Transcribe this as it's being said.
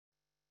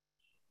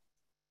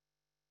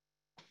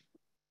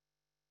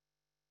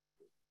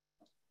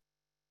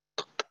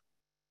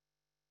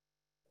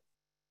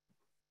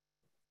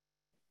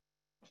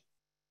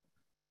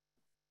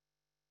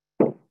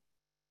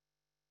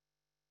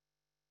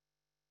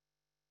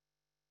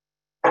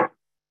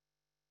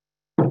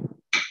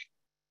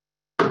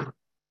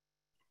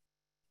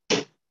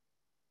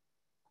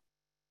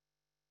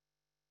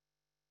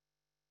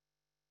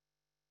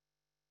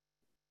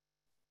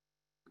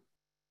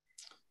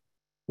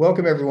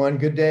Welcome, everyone.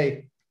 Good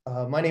day.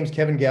 My name is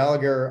Kevin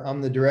Gallagher.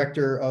 I'm the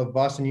director of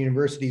Boston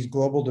University's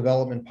Global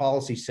Development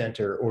Policy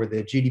Center, or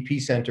the GDP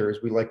Center, as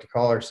we like to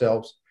call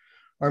ourselves.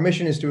 Our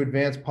mission is to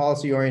advance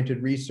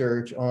policy-oriented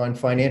research on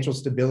financial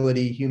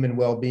stability, human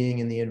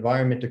well-being, and the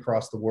environment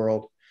across the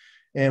world.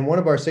 And one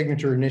of our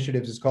signature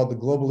initiatives is called the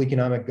Global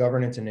Economic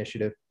Governance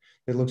Initiative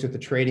that looks at the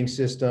trading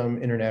system,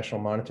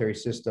 international monetary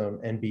system,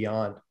 and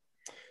beyond.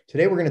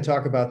 Today, we're going to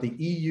talk about the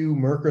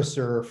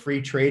EU-MERCOSUR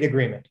free trade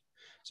agreement,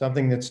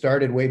 something that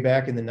started way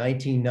back in the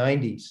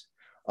 1990s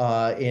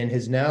and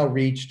has now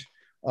reached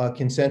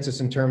consensus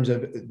in terms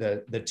of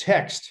the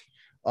text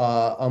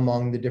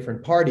among the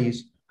different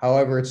parties.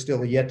 However, it's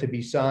still yet to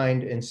be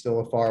signed and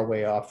still a far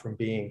way off from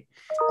being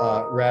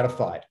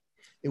ratified.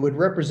 It would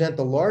represent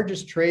the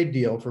largest trade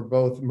deal for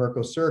both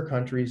MERCOSUR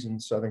countries in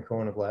southern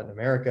cone of Latin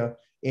America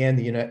and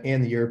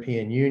the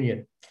European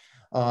Union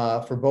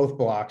for both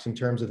blocs in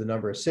terms of the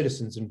number of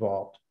citizens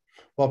involved.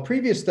 While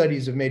previous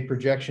studies have made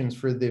projections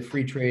for the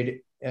free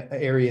trade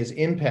area's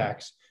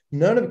impacts,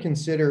 none have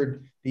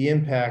considered the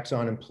impacts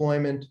on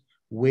employment,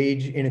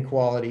 wage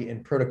inequality,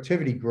 and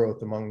productivity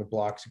growth among the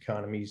bloc's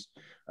economies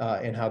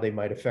and how they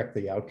might affect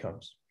the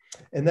outcomes.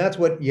 And that's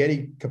what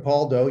Yedinim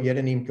Capaldo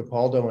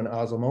and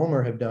Aslam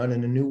Omer have done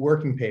in a new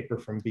working paper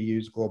from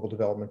BU's Global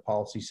Development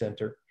Policy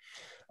Center.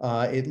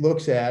 It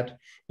looks at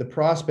the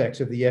prospects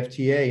of the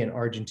FTA in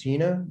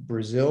Argentina,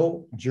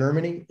 Brazil,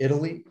 Germany,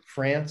 Italy,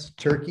 France,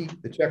 Turkey,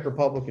 the Czech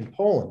Republic, and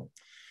Poland.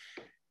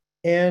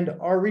 And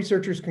our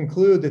researchers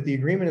conclude that the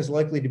agreement is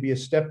likely to be a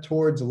step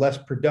towards less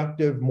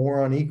productive,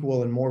 more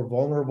unequal, and more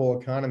vulnerable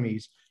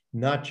economies,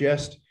 not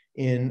just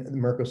in the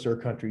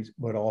MERCOSUR countries,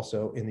 but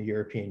also in the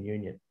European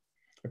Union.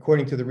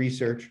 According to the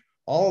research,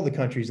 all of the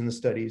countries in the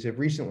studies have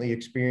recently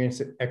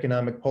experienced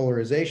economic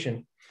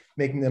polarization,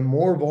 making them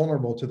more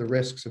vulnerable to the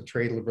risks of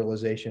trade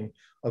liberalization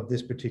of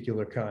this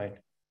particular kind.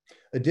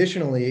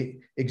 Additionally,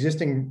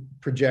 existing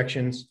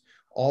projections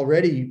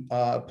already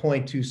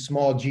point to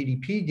small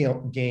GDP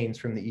gains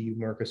from the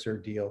EU-MERCOSUR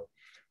deal,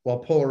 while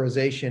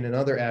polarization and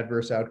other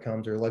adverse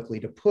outcomes are likely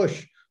to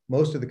push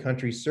most of the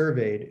countries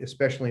surveyed,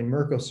 especially in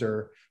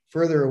MERCOSUR,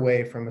 further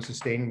away from a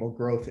sustainable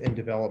growth and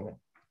development.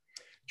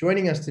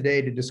 Joining us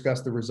today to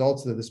discuss the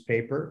results of this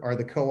paper are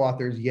the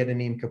co-authors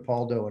Yedinim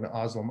Capaldo and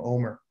Aslam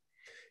Omer.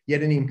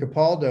 Yedinim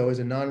Capaldo is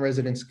a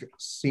non-resident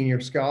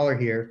senior scholar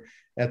here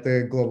at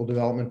the Global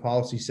Development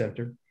Policy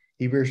Center.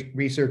 He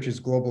researches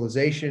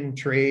globalization,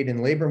 trade,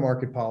 and labor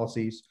market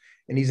policies,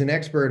 and he's an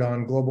expert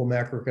on global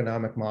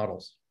macroeconomic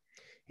models.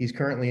 He's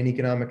currently an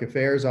economic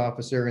affairs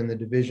officer in the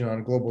Division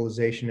on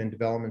Globalization and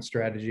Development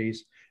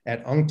Strategies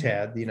at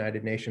UNCTAD, the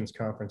United Nations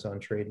Conference on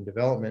Trade and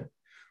Development,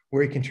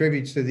 where he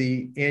contributes to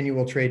the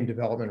annual Trade and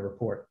Development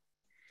Report.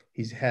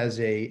 He has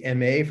a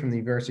MA from the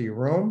University of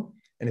Rome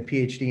and a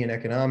PhD in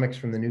economics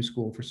from the New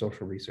School for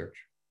Social Research.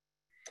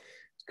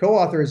 His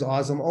co-author is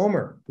Aslam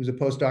Omer, who's a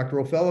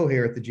postdoctoral fellow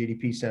here at the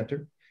GDP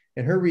Center,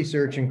 and her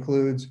research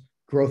includes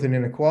growth and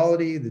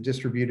inequality, the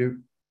distributive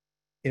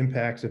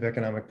impacts of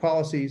economic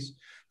policies,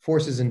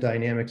 forces and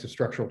dynamics of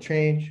structural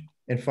change,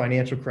 and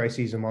financial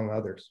crises, among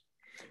others.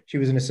 She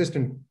was an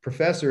assistant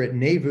professor at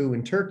NEVU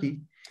in Turkey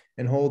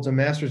and holds a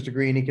master's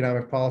degree in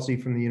economic policy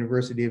from the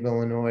University of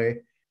Illinois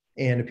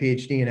and a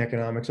PhD in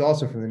economics,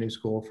 also from the New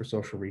School for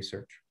Social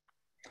Research.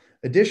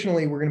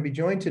 Additionally, we're going to be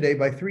joined today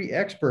by three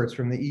experts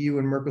from the EU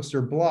and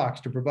MERCOSUR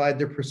blocs to provide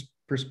their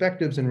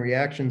perspectives and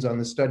reactions on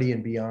the study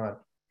and beyond.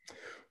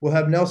 We'll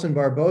have Nelson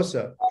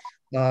Barbosa,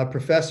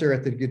 professor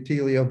at the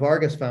Getulio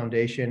Vargas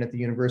Foundation at the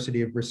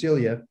University of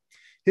Brasilia.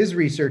 His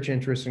research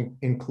interests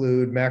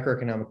include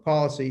macroeconomic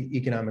policy,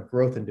 economic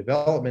growth and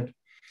development.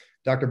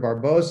 Dr.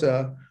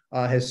 Barbosa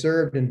has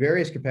served in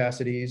various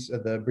capacities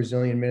of the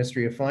Brazilian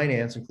Ministry of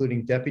Finance,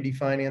 including Deputy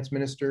Finance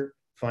Minister,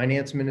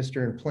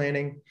 and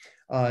Planning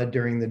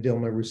during the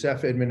Dilma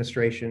Rousseff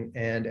administration,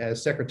 and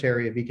as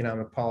Secretary of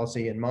Economic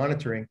Policy and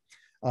Monitoring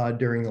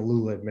during the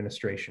Lula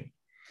administration.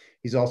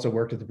 He's also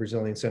worked at the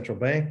Brazilian Central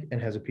Bank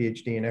and has a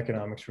PhD in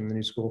economics from the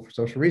New School for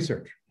Social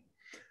Research.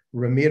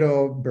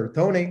 Ramiro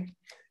Bertone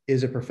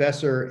is a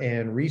professor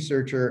and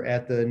researcher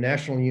at the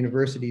National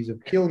Universities of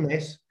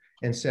Quilmes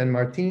and San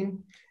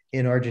Martin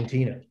in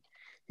Argentina.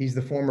 He's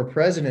the former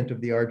president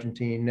of the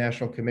Argentine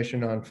National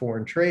Commission on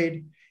Foreign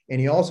Trade, and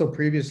he also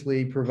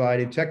previously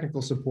provided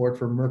technical support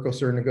for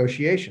MERCOSUR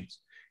negotiations,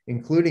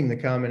 including the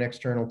common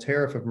external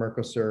tariff of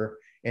MERCOSUR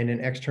and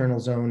in external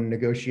zone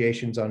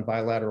negotiations on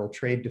bilateral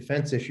trade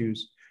defense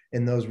issues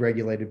and those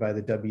regulated by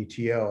the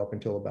WTO up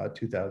until about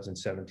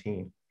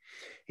 2017.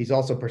 He's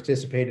also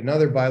participated in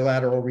other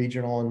bilateral,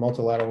 regional, and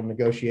multilateral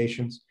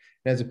negotiations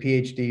and has a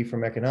PhD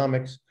from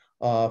economics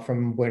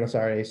from Buenos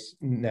Aires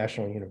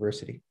National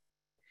University.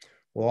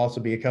 We'll also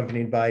be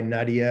accompanied by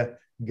Nadia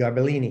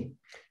Garbellini.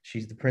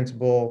 She's the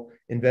principal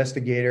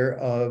investigator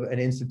of an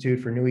Institute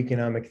for New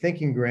Economic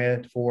Thinking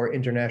grant for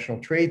International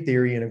Trade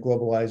Theory in a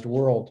Globalized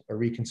World, a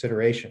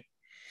reconsideration.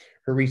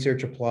 Her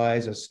research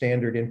applies a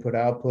standard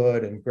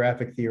input-output and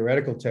graphic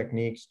theoretical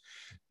techniques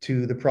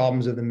to the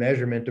problems of the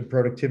measurement of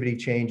productivity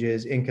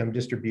changes, income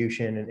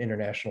distribution, and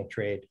international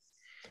trade.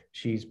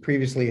 She's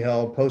previously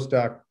held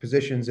postdoc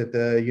positions at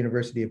the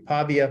University of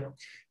Pavia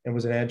and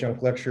was an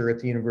adjunct lecturer at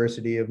the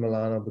University of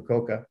Milano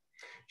Bicocca.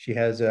 She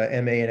has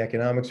a MA in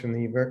economics from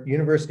the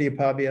University of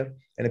Pavia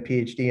and a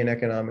PhD in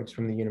economics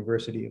from the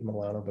University of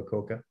Milano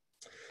Bicocca.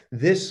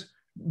 This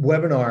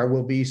webinar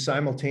will be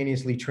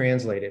simultaneously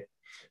translated.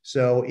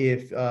 So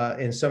if,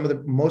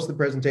 and most of the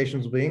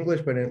presentations will be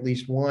English, but at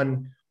least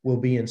one will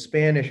be in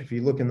Spanish. If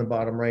you look in the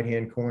bottom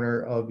right-hand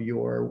corner of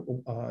your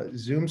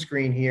Zoom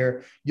screen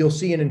here, you'll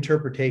see an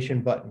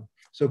interpretation button.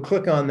 So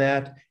click on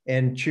that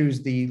and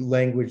choose the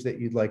language that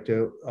you'd like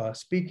to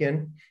speak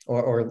in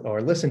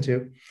or listen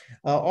to.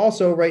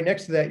 Also, right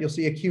next to that, you'll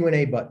see a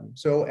Q&A button.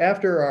 So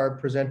after our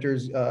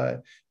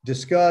presenters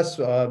discuss,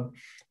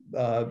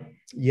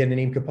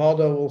 Yenanim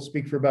Capaldo will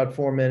speak for about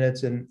 4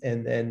 minutes, and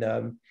then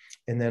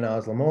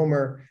Aslam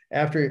Omer.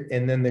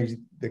 And then there's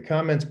the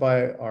comments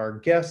by our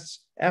guests.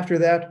 After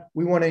that,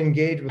 we want to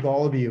engage with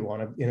all of you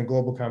in a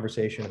global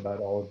conversation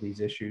about all of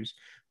these issues.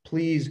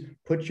 Please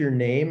put your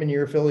name and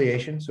your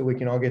affiliation so we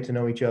can all get to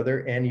know each other,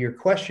 and your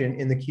question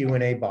in the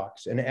Q&A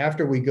box. And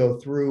after we go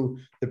through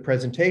the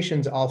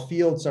presentations, I'll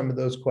field some of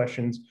those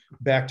questions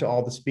back to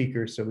all the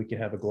speakers so we can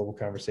have a global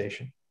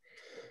conversation.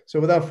 So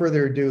without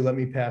further ado, let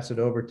me pass it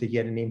over to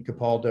Yenanim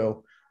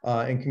Capaldo,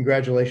 and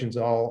congratulations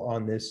all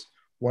on this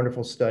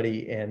wonderful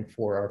study, and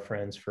for our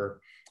friends for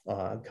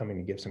coming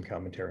to give some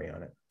commentary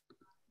on it.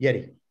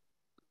 Yeti.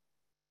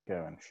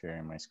 Go, I'm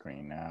sharing my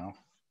screen now.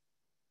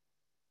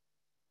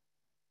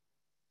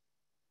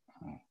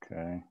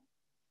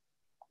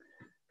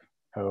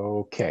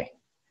 Okay.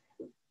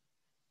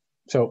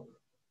 So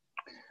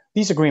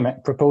this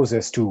agreement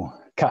proposes to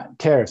cut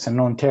tariffs and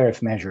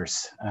non-tariff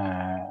measures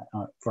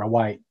for a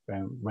wide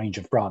range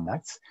of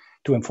products,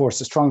 to enforce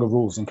stronger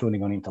rules,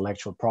 including on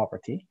intellectual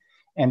property,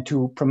 and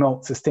to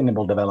promote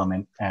sustainable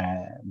development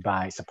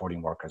by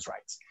supporting workers'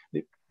 rights.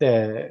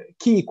 The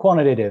key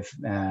quantitative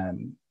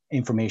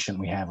information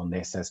we have on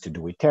this has to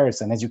do with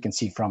tariffs. And as you can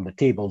see from the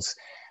tables,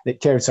 the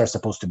tariffs are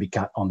supposed to be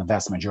cut on the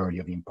vast majority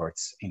of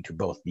imports into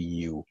both the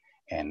EU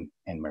and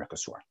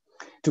MERCOSUR.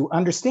 To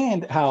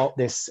understand how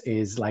this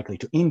is likely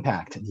to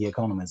impact the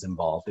economies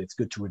involved, it's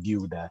good to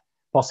review the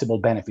possible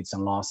benefits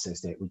and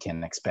losses that we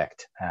can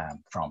expect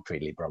from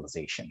trade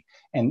liberalization.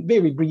 And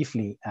very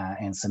briefly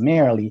and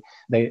summarily,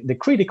 the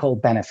critical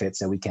benefits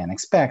that we can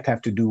expect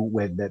have to do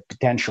with the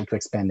potential to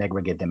expand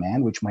aggregate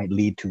demand, which might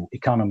lead to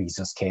economies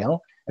of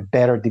scale, a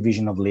better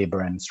division of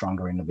labor, and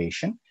stronger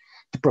innovation,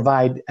 to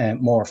provide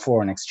more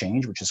foreign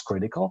exchange, which is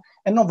critical,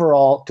 and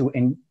overall to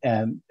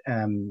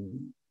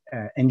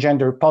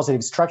engender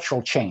positive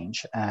structural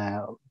change,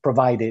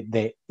 provided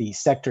that the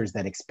sectors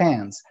that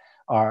expand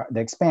are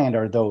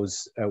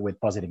those with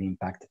positive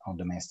impact on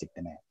domestic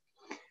demand.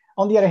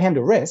 On the other hand,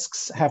 the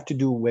risks have to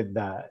do with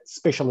the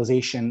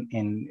specialization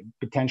in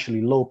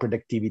potentially low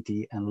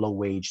productivity and low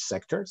wage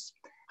sectors,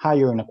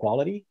 higher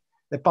inequality,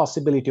 the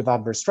possibility of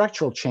adverse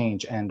structural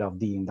change and of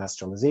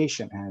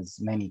deindustrialization, as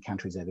many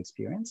countries have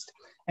experienced,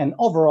 and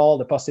overall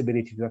the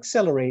possibility to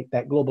accelerate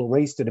that global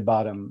race to the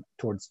bottom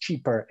towards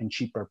cheaper and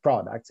cheaper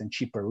products and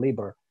cheaper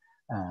labor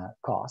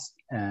costs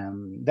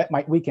that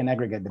might weaken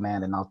aggregate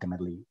demand and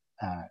ultimately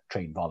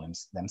trade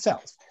volumes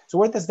themselves. So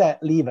where does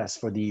that leave us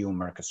for the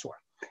EU-MERCOSUR?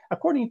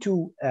 According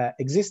to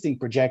existing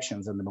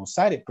projections and the most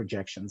cited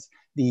projections,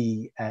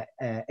 the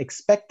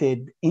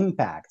expected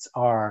impacts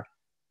are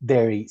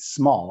very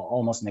small,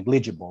 almost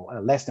negligible,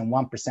 less than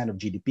 1% of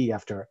GDP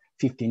after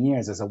 15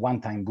 years as a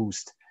one-time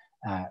boost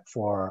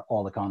for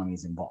all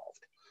economies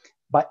involved.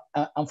 But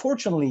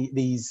unfortunately,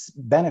 these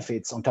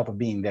benefits, on top of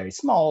being very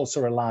small,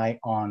 also rely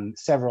on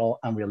several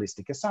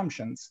unrealistic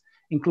assumptions,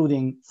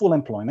 including full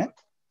employment,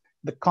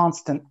 the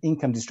constant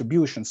income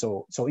distribution,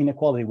 so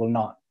inequality will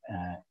not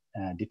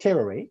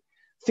deteriorate,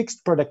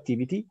 fixed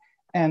productivity,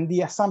 and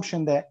the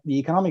assumption that the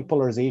economic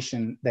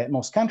polarization that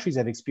most countries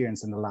have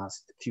experienced in the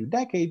last few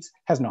decades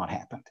has not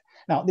happened.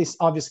 Now, this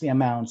obviously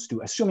amounts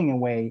to assuming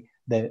away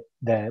the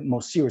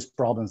most serious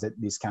problems that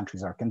these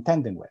countries are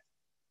contending with.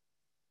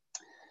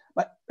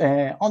 But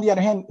on the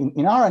other hand,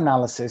 in our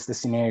analysis, the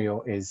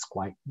scenario is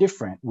quite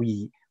different.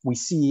 We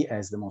see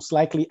as the most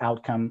likely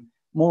outcome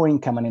more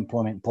income and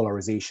employment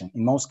polarization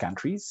in most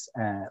countries,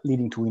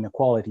 leading to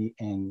inequality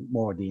and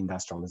more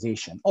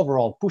deindustrialization,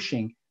 overall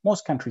pushing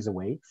most countries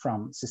away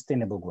from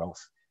sustainable growth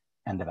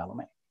and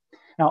development.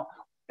 Now,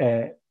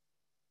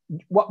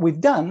 what we've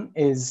done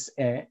is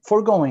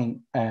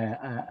foregoing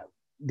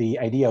the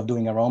idea of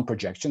doing our own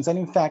projections, and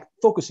in fact,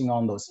 focusing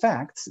on those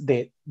facts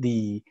that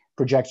the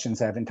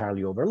projections have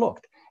entirely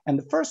overlooked. And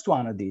the first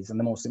one of these, and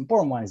the most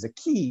important one, is a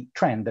key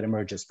trend that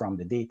emerges from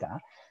the data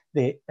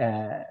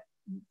that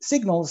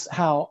signals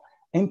how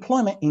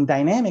employment in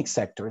dynamic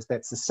sectors,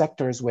 that's the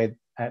sectors with,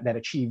 that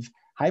achieve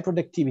high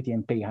productivity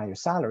and pay higher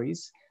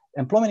salaries,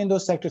 employment in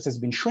those sectors has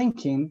been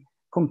shrinking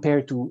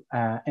compared to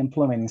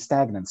employment in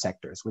stagnant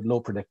sectors with low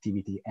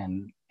productivity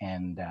and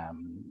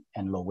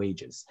low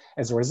wages.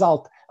 As a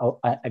result,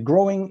 a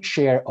growing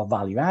share of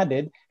value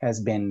added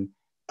has been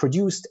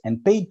produced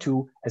and paid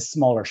to a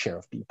smaller share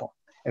of people.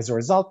 As a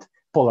result,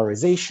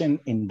 polarization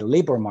in the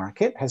labor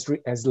market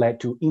has led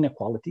to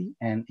inequality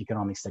and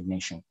economic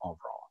stagnation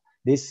overall.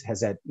 This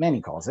has had many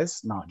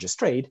causes, not just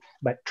trade,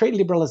 but trade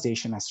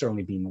liberalization has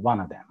certainly been one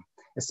of them,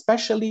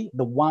 especially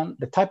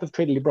the type of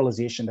trade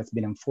liberalization that's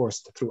been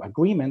enforced through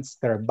agreements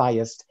that are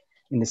biased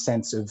in the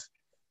sense of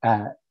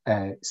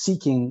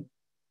seeking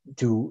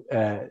to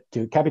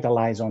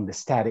capitalize on the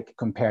static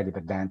comparative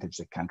advantage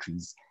that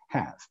countries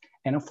have.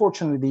 And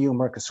unfortunately, the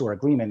EU-MERCOSUR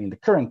agreement in the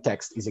current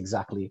text is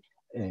exactly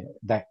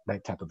that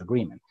type of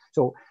agreement.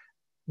 So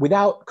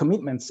without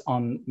commitments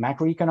on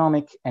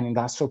macroeconomic and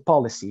industrial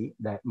policy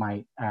that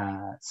might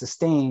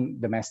sustain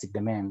domestic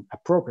demand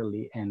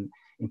appropriately and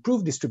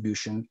improve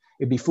distribution,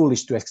 it'd be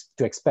foolish to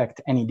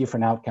expect any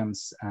different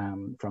outcomes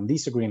from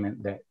this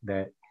agreement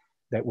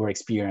that were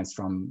experienced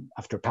from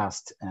after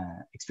past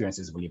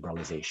experiences of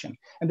liberalization.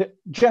 And the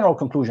general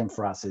conclusion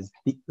for us is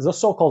the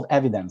so-called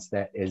evidence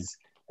that is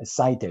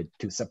cited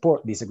to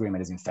support this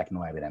agreement is in fact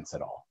no evidence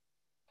at all.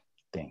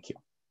 Thank you.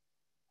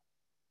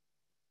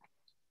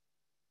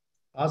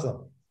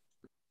 Awesome.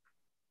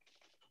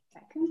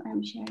 Second,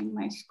 I'm sharing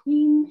my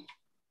screen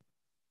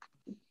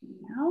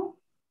now.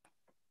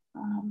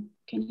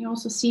 Can you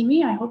also see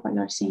me? I hope you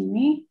are seeing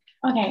me.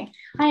 Okay.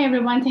 Hi,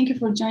 everyone. Thank you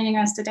for joining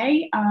us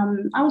today.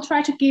 I will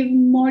try to give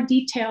more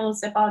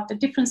details about the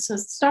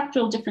differences,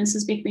 structural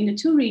differences between the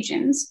two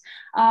regions.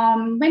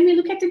 When we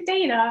look at the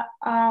data,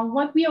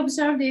 what we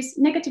observed is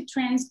negative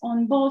trends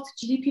on both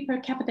GDP per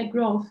capita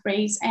growth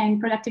rates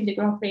and productivity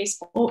growth rates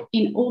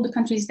in all the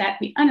countries that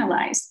we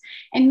analyzed.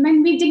 And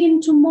when we dig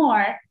into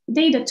more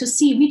data to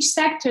see which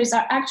sectors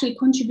are actually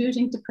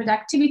contributing to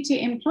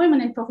productivity,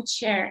 employment, and profit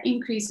share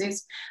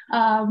increases,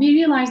 we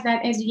realize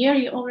that, as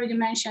Yeri already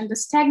mentioned, the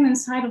stagnant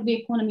side of the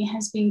economy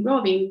has been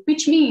growing,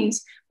 which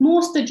means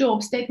most of the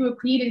jobs that were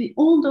created in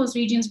all those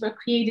regions were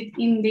created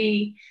in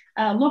the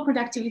low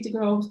productivity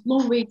growth,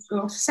 low wage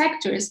growth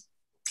sectors.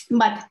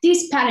 But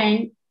this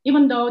pattern,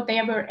 even though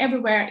they were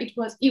everywhere, it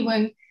was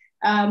even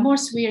more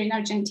severe in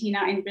Argentina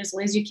and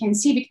Brazil. As you can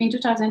see, between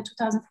 2000 and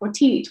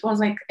 2014, it was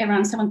like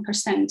around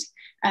 7%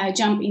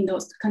 jump in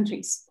those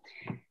countries.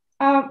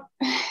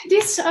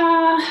 This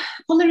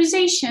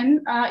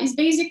polarization is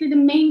basically the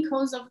main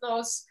cause of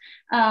those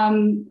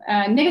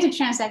negative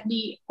trends that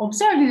we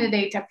observed in the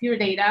data, pure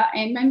data.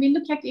 And when we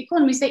look at the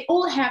economies, they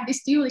all have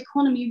this dual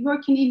economy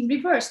working in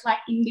reverse, like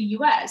in the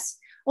US,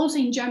 also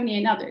in Germany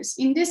and others.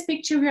 In this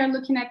picture, we are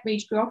looking at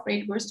wage growth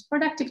rate versus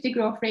productivity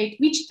growth rate,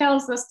 which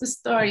tells us the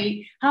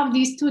story, how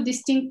these two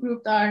distinct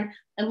groups are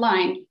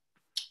aligned.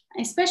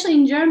 Especially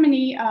in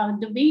Germany,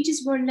 the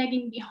wages were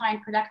lagging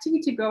behind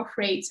productivity growth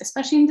rates,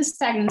 especially in the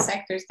stagnant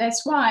sectors.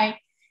 That's why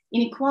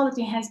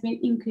inequality has been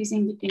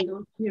increasing between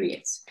those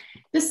periods.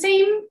 The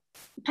same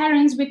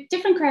patterns with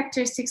different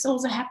characteristics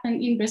also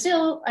happen in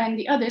Brazil and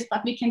the others,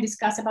 but we can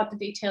discuss about the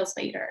details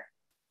later.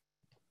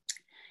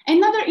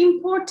 Another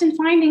important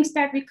findings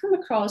that we come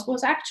across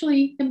was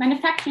actually the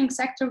manufacturing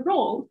sector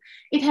role.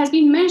 It has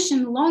been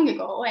mentioned long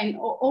ago and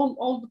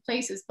all the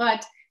places,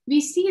 but we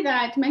see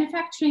that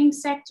manufacturing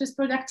sector's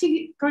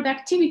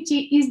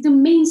productivity is the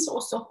main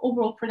source of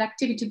overall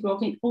productivity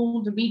growth in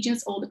all the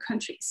regions, all the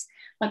countries.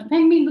 But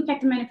when we look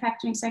at the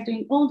manufacturing sector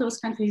in all those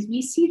countries,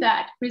 we see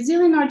that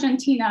Brazil and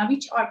Argentina,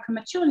 which are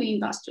prematurely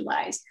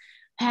industrialized,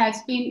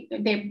 has been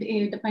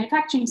the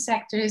manufacturing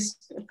sector's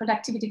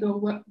productivity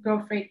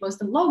growth rate was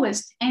the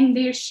lowest, and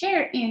their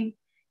share in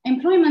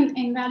employment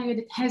and value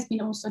added has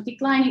been also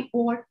declining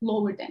or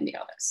lower than the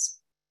others.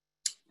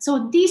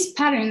 So these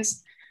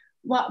patterns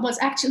was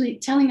actually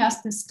telling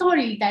us the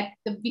story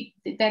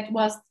that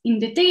was in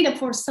the data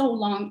for so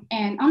long,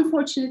 and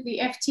unfortunately,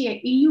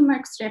 FTA,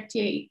 EU-MERCOSUR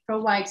FTA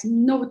provides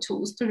no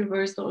tools to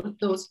reverse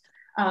those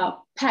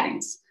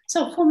patterns.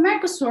 So for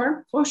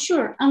MERCOSUR, for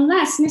sure,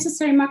 unless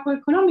necessary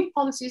macroeconomic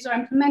policies are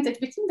implemented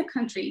within the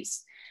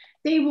countries,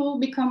 they will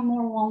become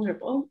more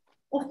vulnerable.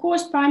 Of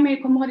course,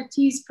 primary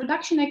commodities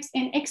production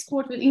and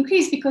export will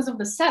increase because of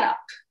the setup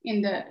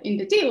in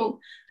the deal,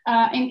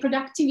 and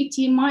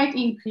productivity might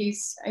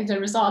increase as a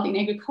result in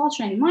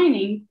agriculture and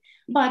mining.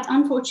 But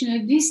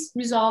unfortunately, this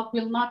result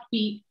will not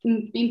create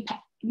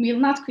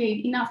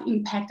enough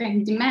impact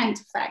and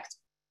demand effect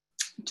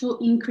to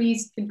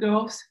increase the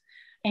growth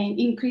and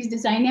increase the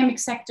dynamic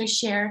sector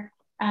share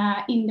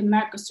in the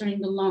MERCOSUR in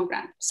the long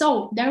run.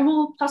 So there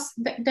will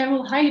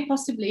be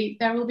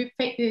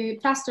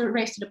faster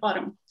race to the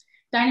bottom.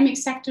 Dynamic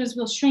sectors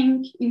will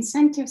shrink,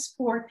 incentives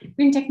for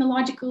green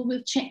technological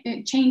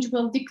change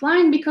will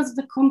decline because of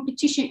the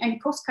competition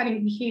and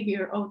cost-cutting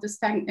behavior of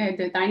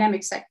the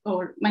dynamic sector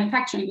or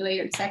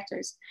manufacturing-related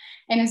sectors.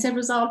 And as a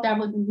result, there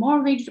will be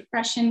more wage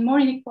repression, more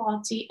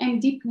inequality, and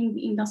deepening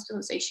the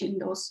industrialization in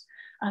those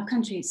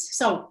countries.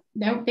 So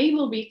they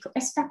will be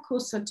a step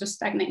closer to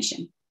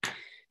stagnation.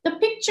 The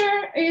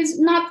picture is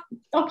not,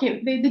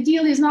 okay, the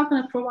deal is not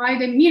going to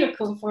provide a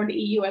miracle for the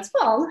EU as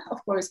well,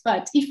 of course,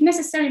 but if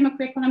necessary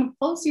macroeconomic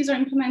policies are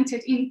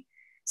implemented in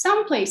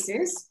some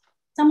places,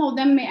 some of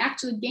them may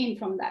actually gain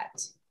from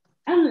that.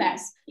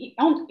 unless,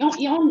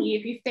 only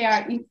if they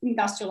are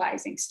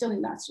industrializing, still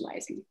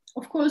industrializing.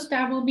 Of course,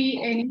 there will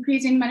be an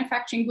increase in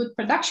manufacturing good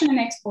production and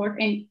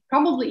export and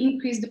probably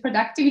increase the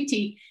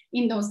productivity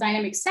in those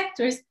dynamic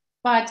sectors,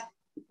 but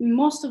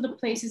most of the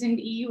places in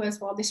the EU as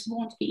well, this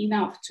won't be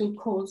enough to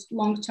cause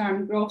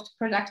long-term growth,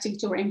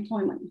 productivity, or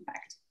employment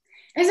impact.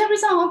 As a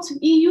result,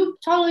 EU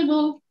totally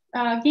will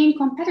gain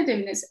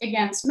competitiveness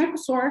against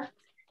MERCOSUR,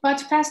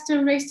 but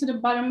faster race to the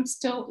bottom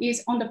still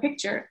is on the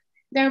picture.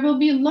 There will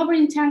be lower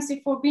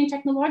intensity for green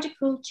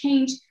technological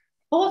change,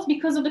 both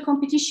because of the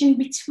competition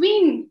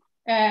between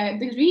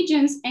the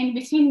regions and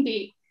within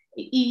the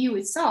EU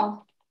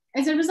itself.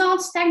 As a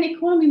result, stagnant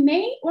economy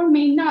may or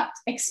may not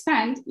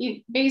expand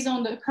based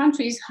on the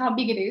countries, how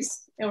big it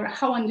is or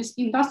how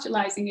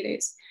industrializing it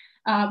is.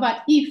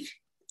 But if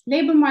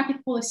labor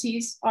market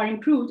policies are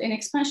improved and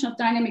expansion of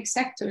dynamic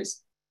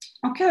sectors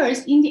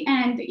occurs, in the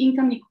end, the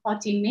income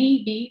inequality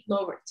may be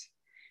lowered.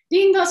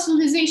 The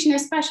industrialization,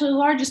 especially the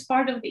largest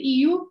part of the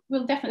EU,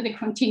 will definitely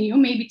continue,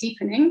 maybe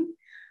deepening.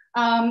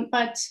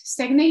 But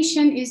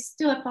stagnation is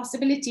still a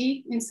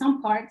possibility in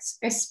some parts,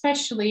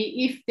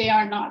 especially if they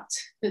are not,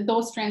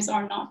 those trends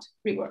are not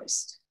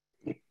reversed.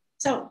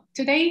 So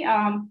today,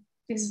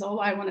 this is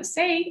all I want to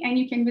say, and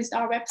you can visit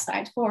our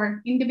website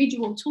for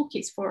individual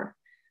toolkits for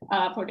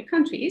the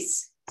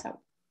countries. So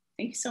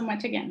thank you so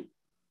much again.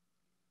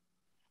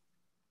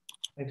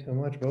 Thanks so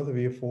much, both of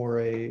you, for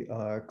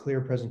a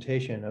clear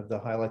presentation of the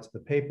highlights of the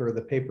paper.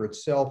 The paper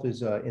itself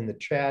is in the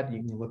chat. You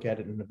can look at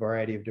it in a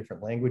variety of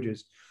different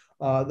languages.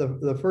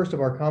 The first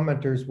of our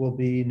commenters will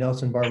be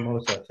Nelson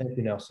Barbosa. Thank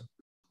you, Nelson.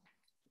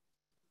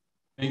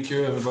 Thank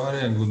you, everybody,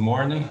 and good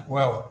morning.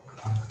 Well,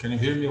 can you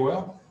hear me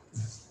well?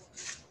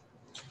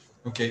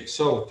 Okay,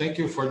 so thank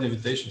you for the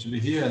invitation to be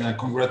here, and I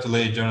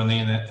congratulate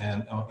Geraldine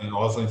and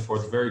Oslin for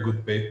the very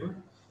good paper.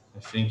 I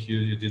think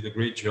you did a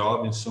great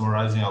job in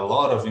summarizing a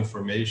lot of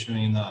information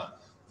in a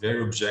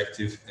very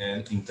objective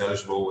and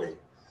intelligible way.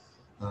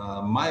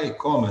 My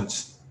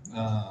comments,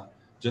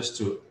 just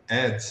to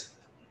add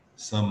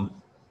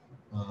some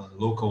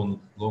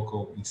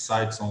local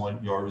insights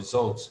on your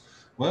results.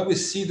 When we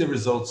see the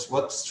results,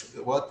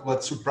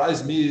 what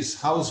surprised me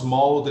is how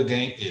small the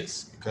gain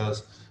is,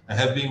 because I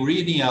have been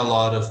reading a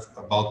lot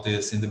about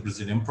this in the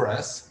Brazilian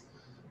press.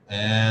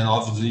 And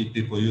obviously,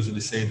 people usually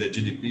say that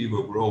GDP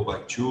will grow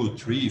by 2,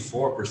 3,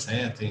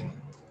 4% in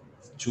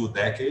 2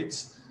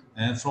 decades.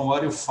 And from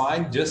what you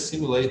find, just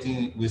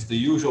simulating with the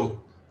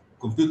usual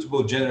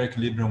computable general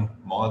equilibrium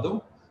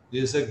model,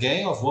 is a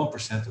gain of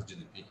 1% of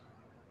GDP,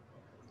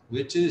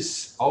 which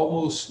is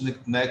almost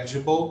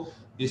negligible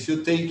if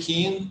you take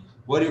in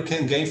what you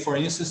can gain, for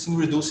instance, in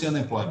reducing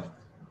unemployment.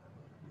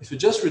 If you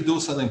just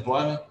reduce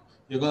unemployment,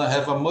 you're going to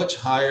have a much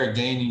higher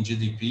gain in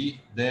GDP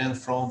than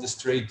from this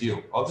trade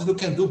deal. Obviously, you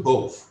can do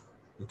both.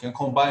 You can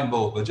combine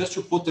both, but just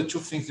to put the two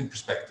things in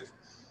perspective.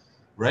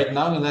 Right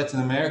now in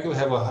Latin America, we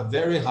have a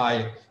very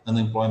high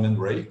unemployment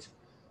rate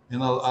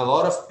and a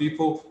lot of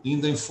people in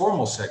the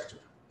informal sector.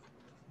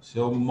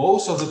 So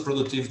most of the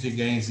productivity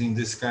gains in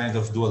this kind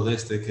of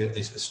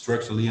dualistic,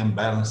 structurally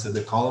unbalanced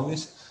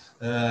economies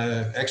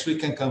actually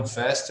can come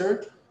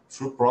faster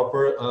through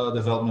proper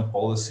development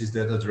policies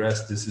that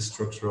address these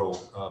structural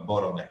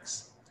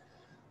bottlenecks.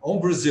 On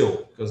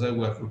Brazil, because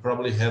we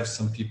probably have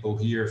some people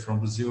here from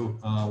Brazil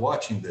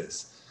watching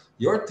this,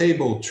 your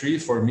table 3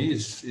 for me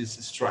is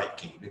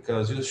striking,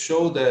 because you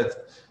show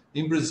that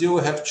in Brazil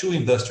we have 2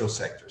 industrial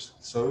sectors.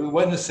 So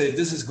when you say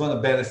this is going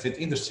to benefit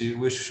industry,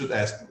 we should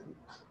ask,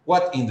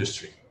 what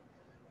industry?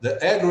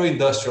 The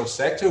agro-industrial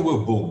sector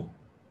will boom.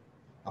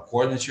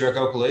 According to your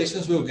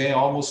calculations, we'll gain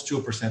almost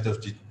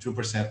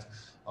 2%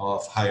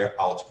 of higher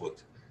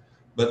output.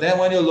 But then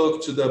when you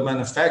look to the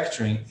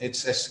manufacturing,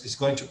 it's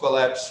going to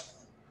collapse.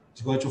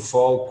 It's going to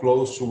fall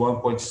close to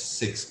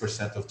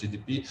 1.6% of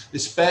GDP,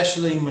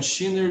 especially in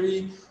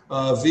machinery,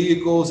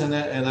 vehicles, and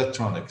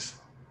electronics.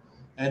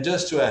 And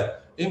just to add,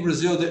 in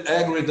Brazil, the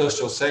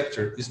agro-industrial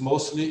sector is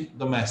mostly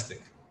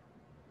domestic.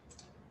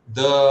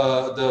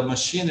 The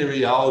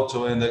machinery,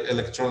 auto, and the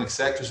electronic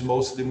sector is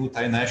mostly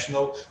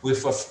multinational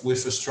with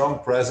a strong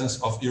presence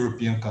of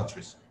European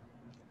countries.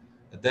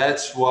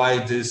 That's why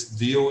this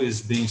deal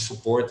is being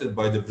supported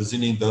by the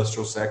Brazilian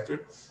industrial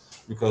sector,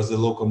 because the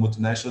local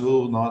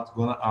multinational are not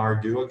going to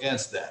argue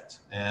against that.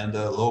 And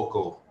the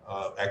local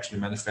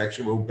actually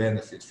manufacturer will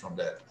benefit from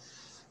that.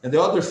 And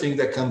the other thing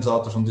that comes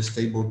out from this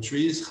table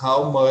 3 is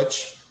how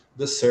much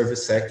the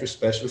service sector,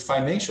 especially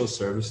financial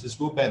services,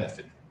 will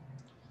benefit.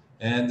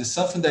 And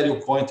something that you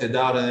pointed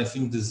out, and I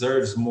think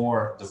deserves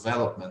more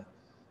development,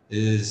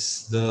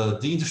 is the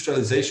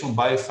deindustrialization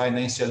by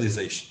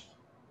financialization.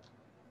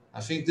 I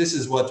think this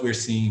is what we're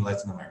seeing in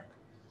Latin America.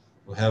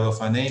 We have a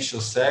financial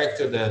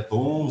sector that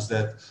booms,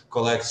 that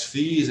collects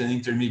fees and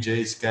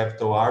intermediates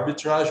capital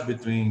arbitrage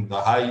between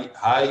the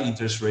high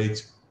interest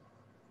rate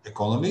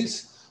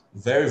economies,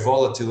 very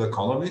volatile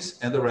economies,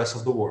 and the rest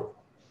of the world.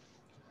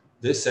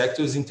 This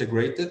sector is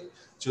integrated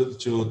to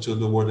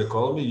the world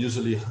economy,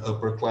 usually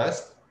upper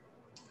class,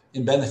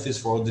 in benefits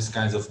for all these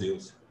kinds of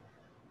deals.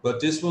 but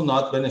this will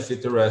not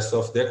benefit the rest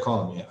of the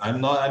economy.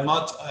 I'm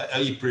not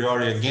a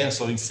priori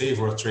against or in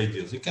favor of trade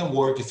deals. It can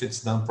work if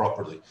it's done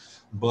properly,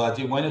 but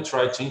when you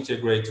try to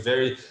integrate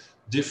very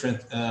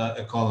different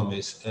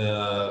economies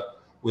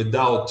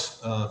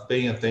without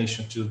paying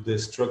attention to the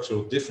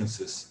structural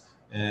differences,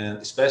 and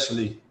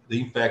especially the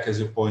impact, as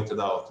you pointed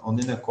out, on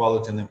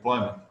inequality and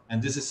employment.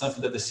 And this is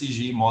something that the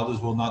CGE models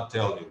will not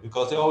tell you,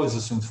 because they always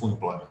assume full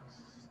employment,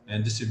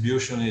 and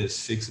distribution is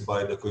fixed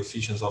by the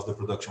coefficients of the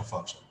production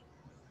function.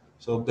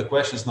 So the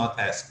question is not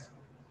asked.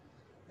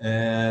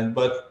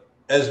 But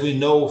as we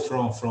know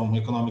from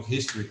economic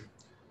history,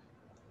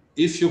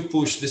 if you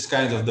push this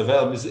kind of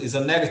development, is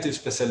a negative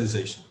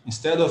specialization.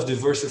 Instead of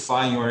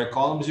diversifying your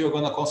economies, you're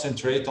going to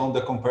concentrate on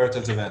the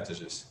comparative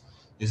advantages.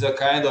 It's a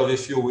kind of,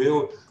 if you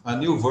will, a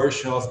new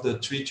version of the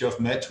Treaty of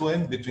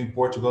Methuen between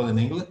Portugal and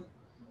England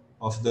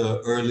of the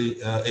early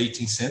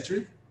 18th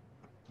century,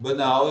 but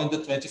now in the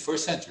 21st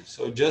century.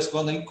 So just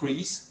going to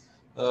increase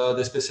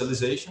the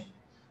specialization,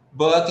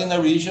 but in a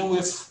region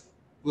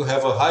we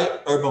have a high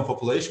urban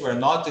population. We're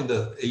not in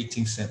the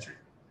 18th century.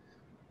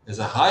 There's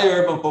a high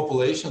urban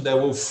population that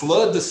will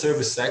flood the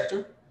service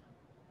sector,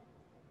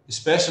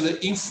 especially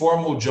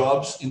informal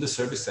jobs in the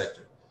service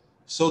sector.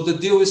 So the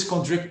deal is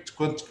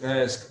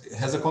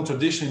has a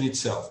contradiction in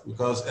itself,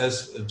 because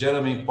as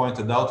Jeremy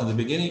pointed out in the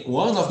beginning,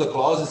 one of the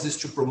clauses is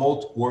to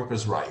promote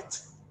workers'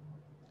 rights,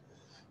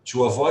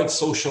 to avoid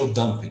social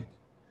dumping.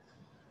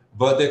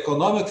 But the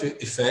economic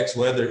effects,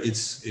 whether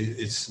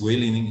it's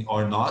willing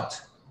or not,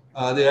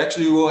 they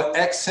actually will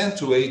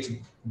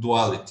accentuate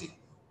duality,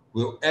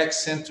 will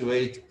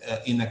accentuate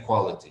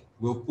inequality,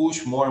 will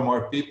push more and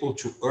more people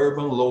to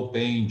urban,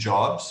 low-paying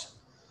jobs,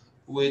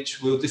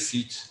 which will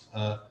defeat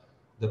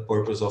the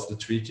purpose of the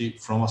treaty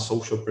from a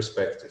social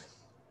perspective.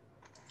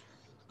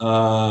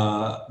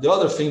 The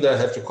other thing that I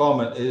have to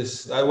comment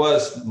is, I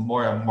was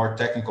more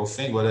technical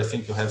thing, but I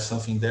think you have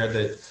something there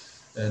that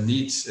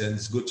needs and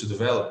is good to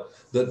develop.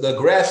 The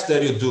graphs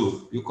that you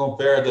do, you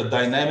compare the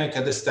dynamic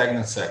and the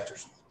stagnant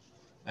sectors.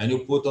 And you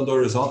put on the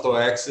horizontal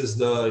axis,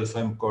 if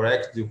I'm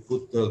correct, you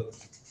put the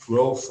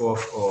growth of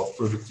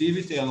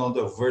productivity, and on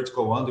the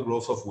vertical one, the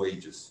growth of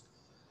wages.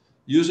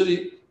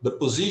 Usually, the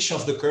position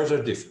of the curves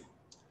are different.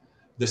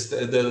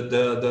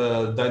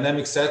 The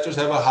dynamic sectors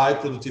have a high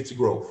productivity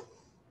growth.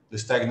 The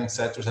stagnant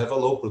sectors have a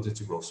low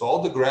productivity growth. So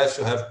all the graphs,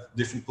 you have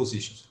different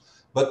positions.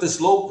 But the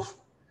slope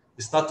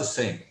is not the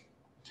same.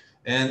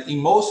 And in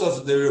most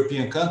of the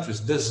European countries,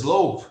 the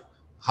slope,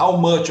 how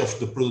much of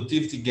the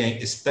productivity gain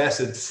is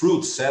passed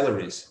through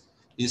salaries,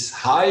 is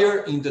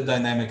higher in the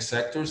dynamic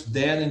sectors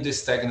than in the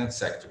stagnant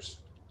sectors.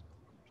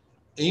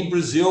 In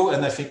Brazil,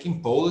 and I think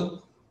in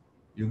Poland,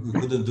 you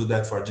couldn't do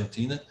that for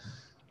Argentina,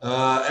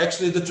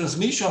 actually the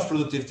transmission of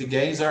productivity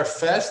gains are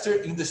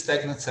faster in the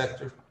stagnant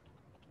sector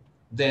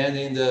than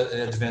in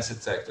the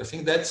advanced sector. I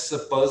think that's a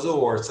puzzle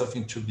or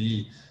something to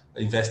be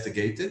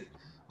investigated.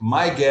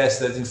 My guess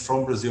that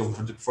from Brazil,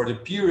 for the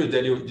period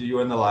that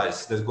you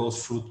analyze, that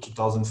goes through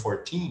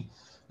 2014,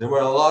 there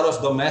were a lot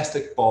of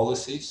domestic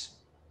policies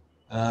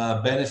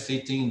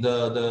benefiting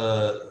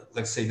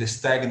let's say, the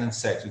stagnant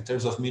sector in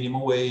terms of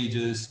minimum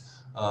wages,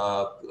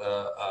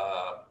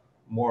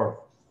 more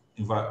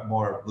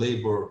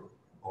labor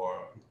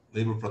or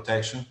labor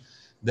protection,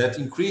 that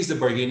increase the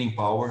bargaining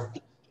power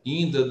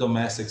in the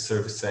domestic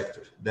service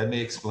sector. That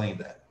may explain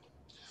that.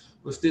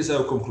 With this,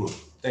 I'll conclude.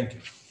 Thank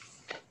you.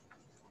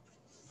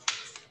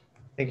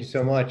 Thank you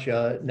so much.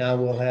 Now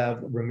we'll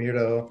have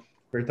Ramiro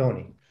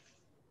Bertoni.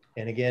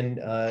 And again,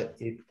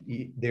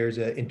 there's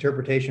an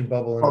interpretation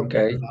bubble in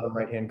the bottom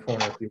right-hand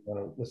corner if you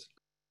want to listen.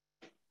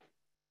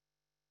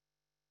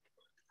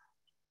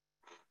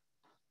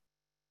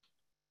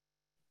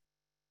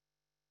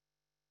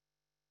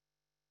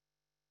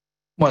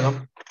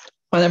 Bueno,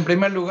 en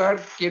primer lugar,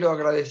 quiero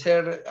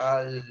agradecer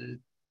al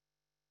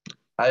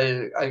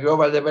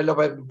Global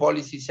Development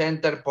Policy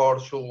Center por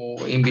su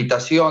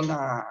invitación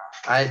a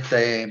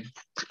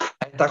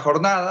esta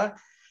jornada,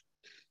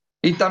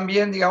 y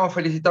también, digamos,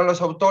 felicitar a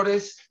los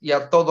autores y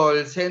a todo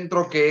el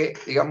centro que,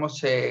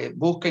 digamos,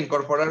 busca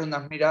incorporar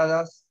unas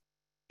miradas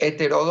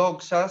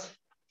heterodoxas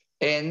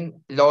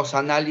en los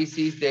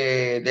análisis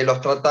de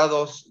los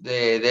tratados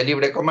de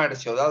libre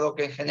comercio, dado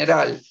que en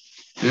general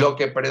lo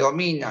que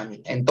predominan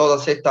en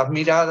todas estas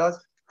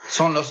miradas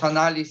son los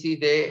análisis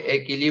de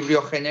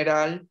equilibrio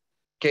general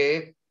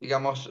que,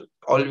 digamos,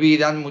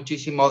 olvidan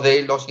muchísimo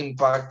de los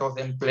impactos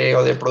de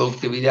empleo, de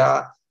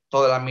productividad,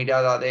 toda la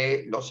mirada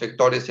de los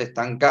sectores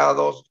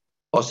estancados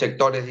o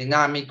sectores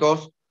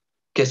dinámicos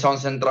que son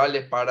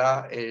centrales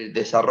para el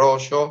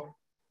desarrollo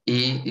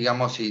y,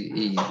 digamos,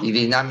 y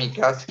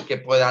dinámicas que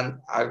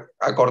puedan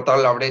acortar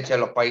la brecha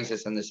de los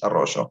países en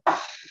desarrollo.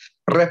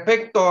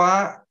 Respecto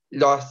a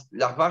las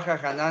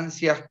bajas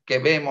ganancias que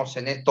vemos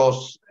en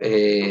estas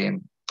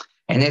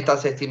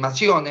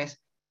estimaciones,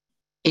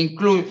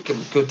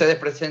 que ustedes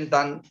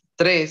presentan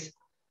 3,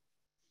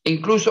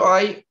 incluso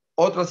hay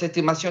otras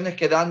estimaciones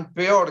que dan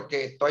peor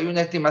que esto. Hay una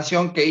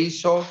estimación que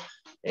hizo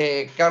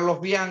Carlos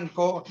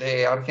Bianco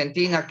de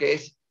Argentina, que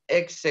es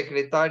ex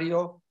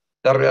secretario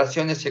de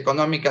Relaciones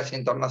Económicas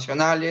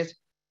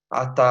Internacionales,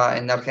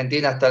 en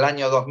Argentina hasta el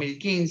año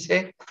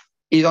 2015,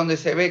 y donde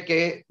se ve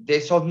que de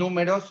esos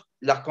números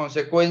las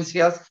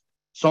consecuencias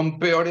son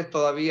peores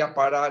todavía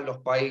para los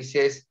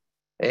países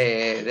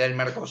del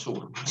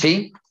Mercosur,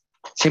 ¿sí?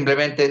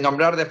 Simplemente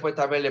nombrar, después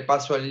tal vez le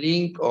paso el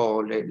link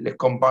o les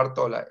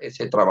comparto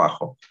ese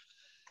trabajo.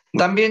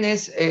 También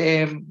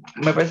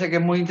me parece que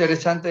es muy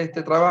interesante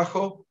este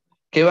trabajo,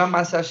 que va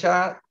más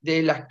allá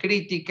de las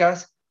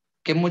críticas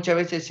que muchas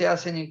veces se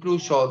hacen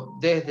incluso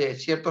desde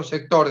ciertos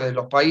sectores de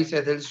los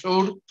países del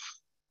sur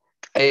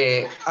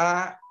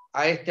a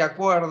este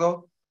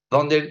acuerdo,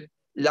 donde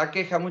la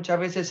queja muchas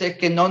veces es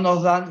que no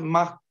nos dan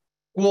más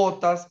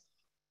cuotas,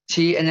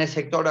 ¿sí?, en el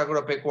sector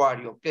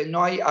agropecuario, que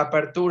no hay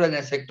apertura en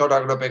el sector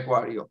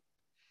agropecuario.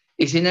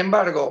 Y sin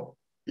embargo,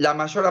 la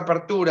mayor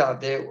apertura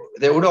de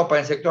Europa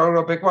en el sector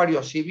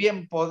agropecuario, si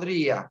bien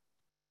podría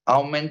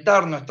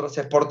aumentar nuestras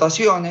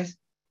exportaciones,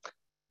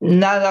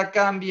 nada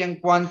cambia en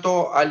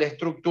cuanto al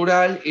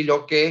estructural y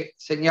lo que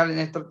señala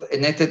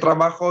en este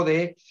trabajo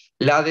de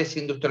la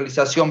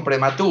desindustrialización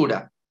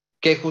prematura,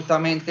 que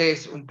justamente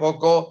es un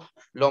poco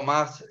lo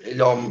más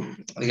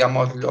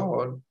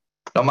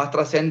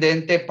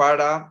trascendente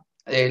para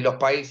los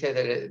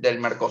países del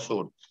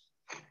Mercosur.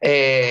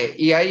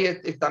 Y ahí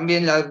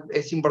también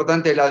es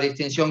importante la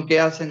distinción que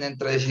hacen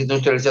entre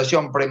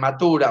desindustrialización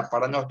prematura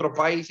para nuestros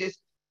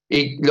países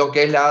y lo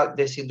que es la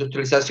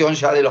desindustrialización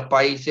ya de los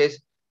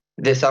países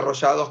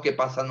desarrollados que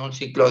pasan un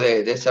ciclo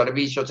de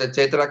servicios,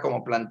 etcétera,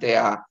 como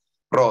plantea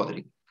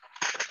Rodri.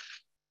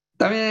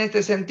 También en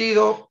este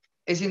sentido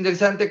es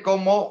interesante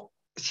cómo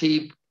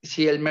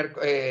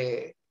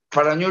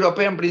para la Unión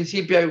Europea en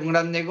principio hay un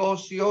gran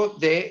negocio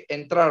de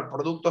entrar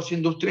productos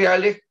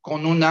industriales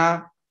con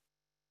una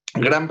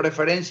gran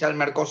preferencia al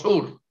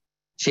Mercosur,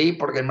 ¿sí?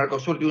 Porque el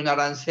Mercosur tiene un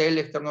arancel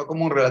externo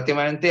común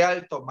relativamente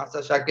alto, más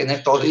allá que en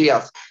estos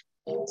días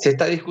se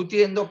está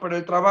discutiendo, pero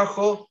el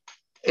trabajo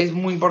es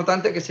muy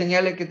importante que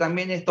señale que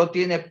también esto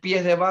tiene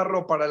pies de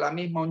barro para la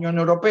misma Unión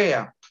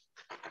Europea,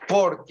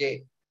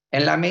 porque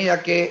en la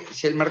medida que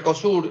si el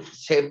Mercosur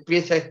se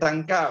empieza a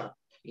estancar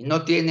y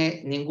no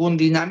tiene ningún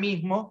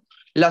dinamismo,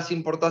 las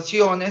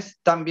importaciones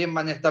también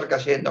van a estar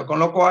cayendo, con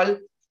lo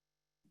cual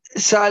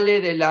sale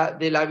de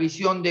la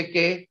visión de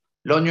que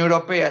la Unión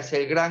Europea es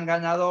el gran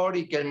ganador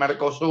y que el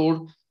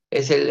Mercosur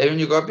es el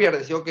único que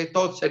pierde. Digo que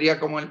esto sería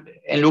como,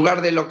 en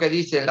lugar de lo que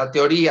dicen la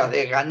teoría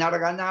de ganar,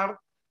 ganar,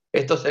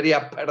 esto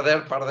sería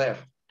perder,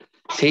 perder,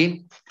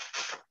 ¿sí?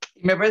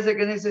 Y me parece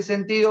que en ese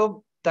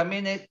sentido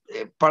también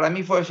para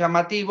mí fue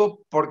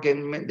llamativo, porque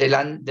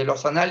de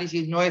los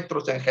análisis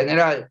nuestros en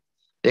general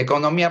de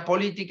economía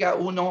política,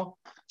 uno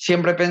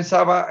siempre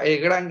pensaba el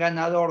gran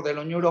ganador de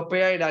la Unión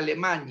Europea era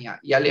Alemania,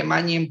 y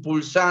Alemania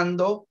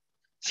impulsando,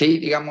 ¿sí?,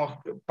 digamos,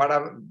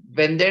 para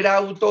vender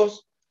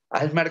autos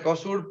al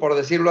Mercosur, por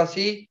decirlo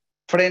así,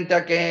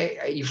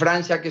 y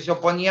Francia que se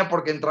oponía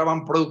porque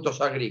entraban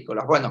productos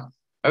agrícolas. Bueno,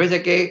 me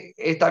parece que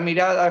esta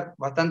mirada es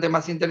bastante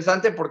más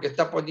interesante porque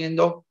está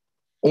poniendo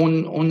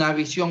una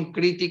visión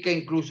crítica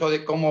incluso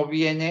de cómo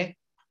viene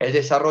el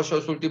desarrollo de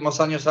los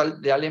últimos años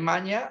de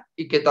Alemania,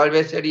 y que tal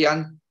vez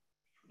serían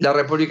la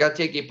República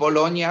Checa y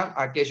Polonia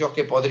aquellos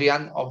que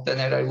podrían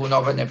obtener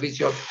algunos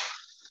beneficios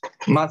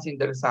más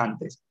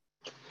interesantes.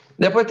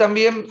 Después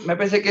también me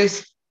parece que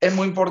es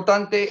muy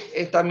importante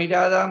esta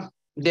mirada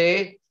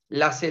de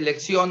la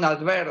selección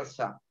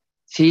adversa,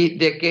 ¿sí?,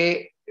 de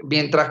que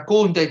mientras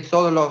cunde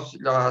todas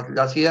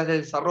las ideas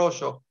de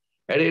desarrollo,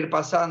 era ir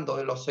pasando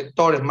de los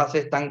sectores más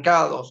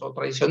estancados o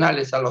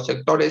tradicionales a los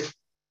sectores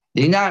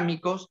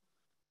dinámicos,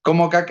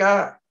 como que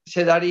acá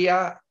se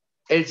daría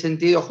el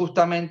sentido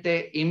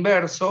justamente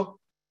inverso,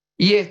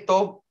 y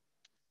esto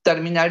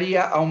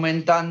terminaría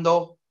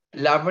aumentando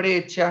la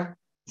brecha,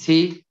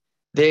 ¿sí?,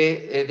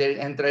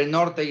 entre el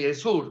norte y el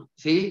sur,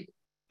 ¿sí?,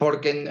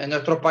 porque en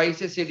nuestros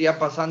países se iría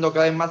pasando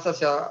cada vez más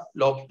hacia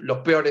los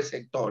peores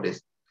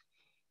sectores.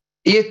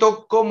 Y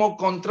esto cómo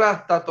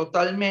contrasta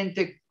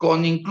totalmente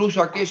con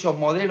incluso aquellos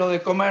modelos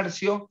de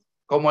comercio,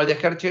 como el de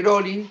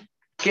Hercher-Ohlin,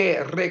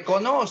 que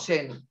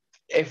reconocen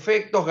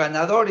efectos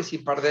ganadores y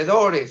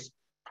perdedores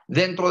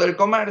dentro del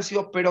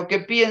comercio, pero que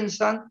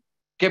piensan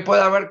que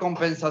puede haber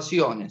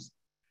compensaciones,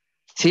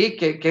 ¿sí?,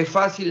 que es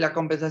fácil la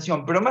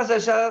compensación. Pero más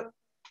allá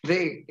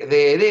de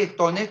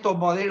esto, en estos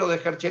modelos de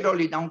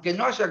Hercher-Ohlin, aunque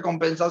no haya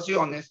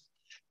compensaciones,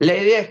 la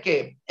idea es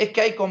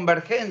que hay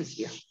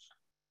convergencia.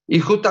 Y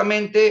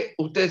justamente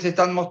ustedes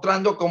están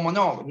mostrando cómo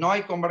no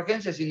hay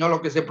convergencia, sino lo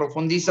que se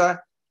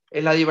profundiza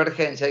es la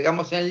divergencia,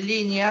 digamos, en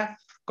línea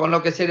con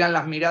lo que serían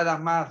las miradas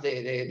más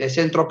de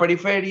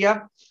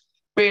centro-periferia,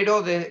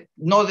 pero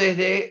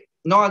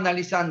no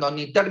analizando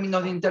ni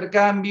términos de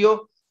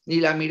intercambio,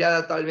 ni la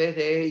mirada tal vez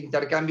de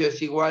intercambio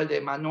desigual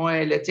de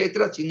Manuel,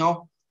 etcétera,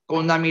 sino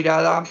con una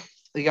mirada,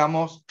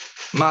 digamos,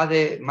 más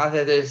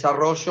de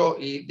desarrollo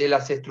y de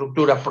las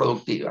estructuras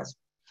productivas.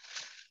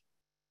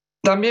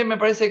 También me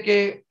parece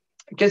que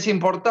es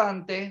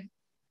importante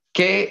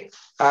que,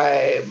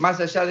 más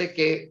allá de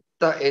que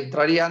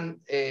entrarían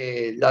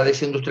la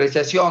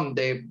desindustrialización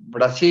de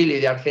Brasil y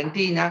de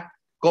Argentina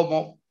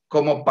como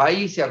como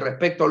países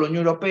respecto a la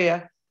Unión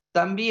Europea,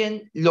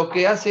 también lo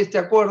que hace este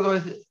acuerdo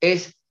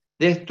es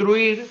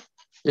destruir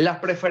las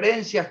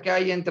preferencias que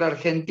hay entre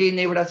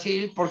Argentina y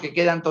Brasil porque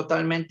quedan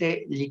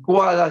totalmente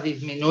licuadas,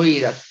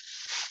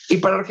 disminuidas. Y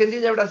para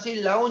Argentina y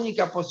Brasil la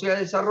única posibilidad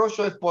de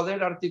desarrollo es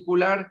poder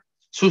articular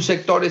sus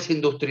sectores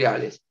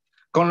industriales.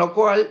 Con lo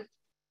cual,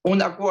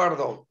 un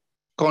acuerdo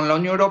con la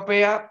Unión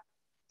Europea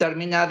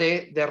termina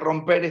de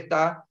romper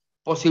esta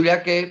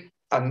posibilidad que,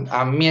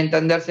 a mi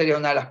entender, sería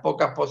una de las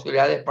pocas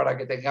posibilidades para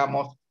que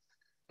tengamos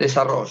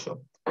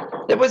desarrollo.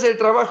 Después el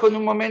trabajo en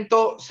un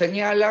momento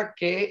señala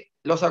que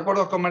los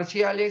acuerdos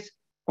comerciales,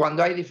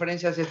 cuando hay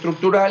diferencias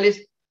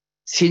estructurales,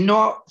 si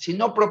no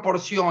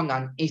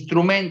proporcionan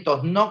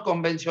instrumentos no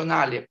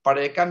convencionales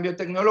para el cambio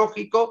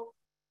tecnológico,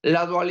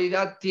 la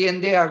dualidad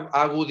tiende a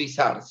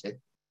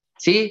agudizarse.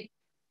 ¿Sí?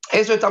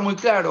 Eso está muy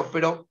claro,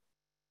 pero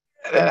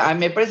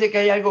me parece que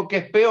hay algo que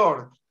es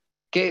peor,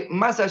 que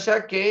más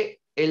allá que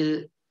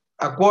el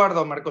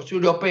acuerdo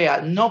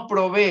Mercosur-Europea no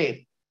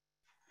provee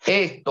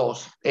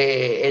estos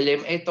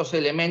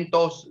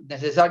elementos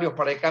necesarios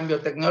para el cambio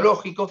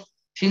tecnológico,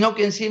 sino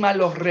que encima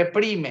los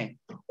reprime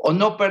o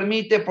no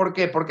permite. ¿Por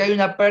qué? Porque hay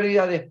una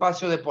pérdida de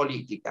espacio de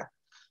política.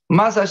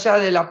 Más allá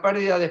de la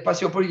pérdida de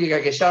espacio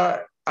política que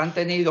ya han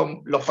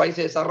tenido los países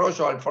de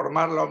desarrollo al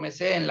formar la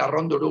OMC en la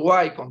ronda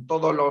Uruguay con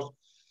todos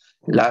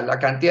la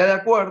cantidad de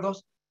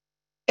acuerdos,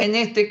 en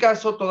este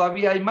caso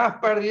todavía hay más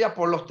pérdida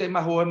por los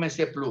temas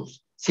UMC+,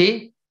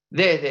 ¿sí?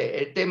 Desde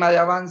el tema de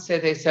avance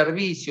de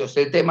servicios,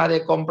 el tema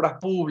de compras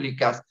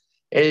públicas,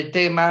 el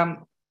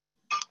tema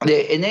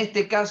de, en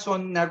este caso,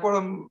 en el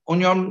acuerdo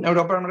Unión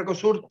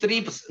Europea-MERCOSUR,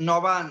 TRIPS no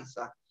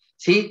avanza,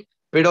 ¿sí?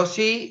 Pero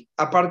sí,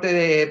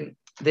 aparte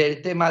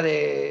del tema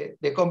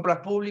de compras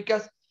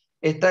públicas,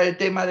 está el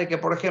tema de que,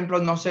 por ejemplo,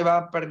 no se va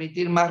a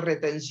permitir más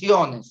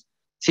retenciones,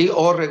 ¿sí?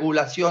 O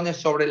regulaciones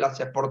sobre las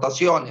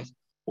exportaciones,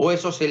 o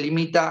eso se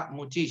limita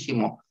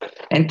muchísimo.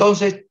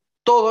 Entonces,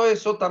 todo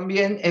eso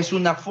también es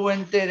una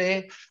fuente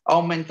de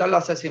aumentar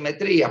las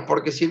asimetrías,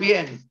 porque si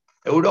bien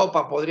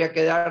Europa podría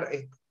quedar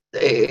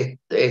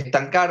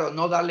estancar o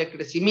no darle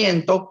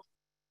crecimiento,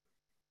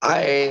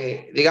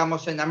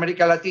 digamos en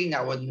América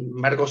Latina o en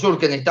Mercosur,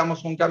 que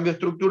necesitamos un cambio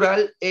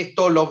estructural,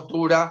 esto lo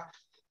obtura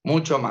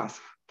mucho más.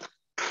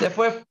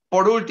 Después,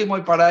 por último,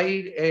 y para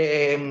ir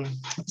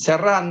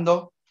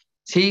cerrando,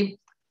 ¿sí?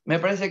 Me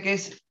parece que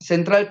es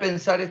central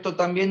pensar esto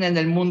también en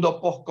el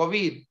mundo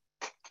post-COVID.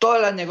 Toda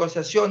la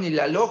negociación y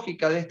la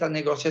lógica de esta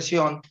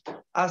negociación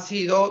ha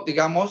sido,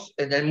 digamos,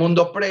 en el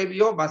mundo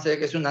previo, más allá de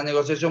que es una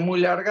negociación muy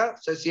larga,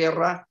 se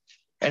cierra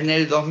en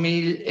el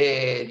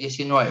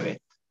 2019.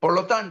 Por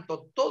lo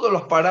tanto, todos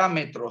los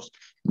parámetros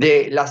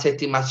de las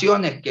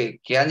estimaciones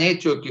que han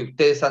hecho y que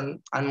ustedes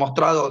han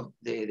mostrado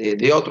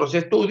de otros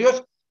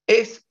estudios,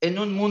 es en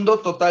un mundo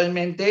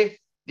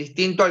totalmente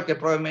distinto al que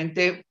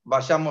probablemente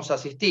vayamos a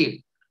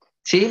asistir,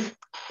 ¿sí?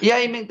 Y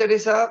ahí me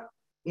interesa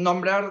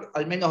nombrar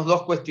al menos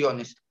dos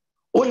cuestiones.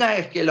 Una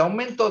es que el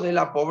aumento de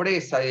la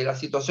pobreza y de la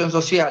situación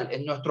social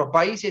en nuestros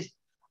países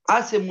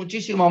hace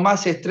muchísimo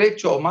más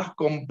estrecho o más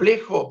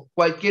complejo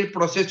cualquier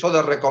proceso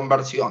de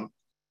reconversión.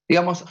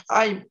 Digamos,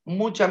 hay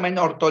mucha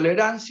menor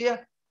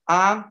tolerancia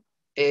a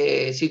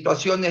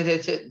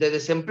situaciones de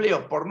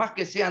desempleo, por más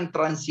que sean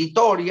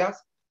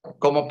transitorias,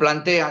 como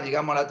plantea,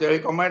 digamos, la teoría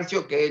del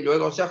comercio, que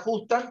luego se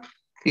ajustan.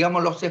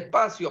 Digamos, los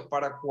espacios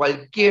para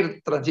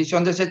cualquier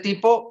transición de ese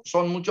tipo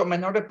son mucho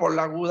menores por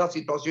la aguda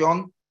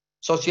situación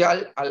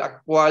social en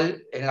la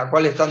cual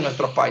están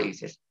nuestros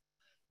países.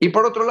 Y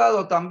por otro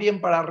lado, también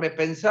para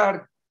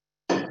repensar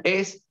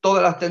es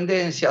todas las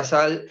tendencias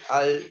al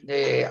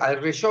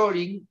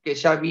reshoring, que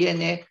ya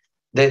viene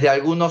desde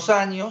algunos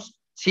años,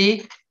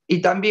 ¿sí?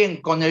 Y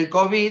también con el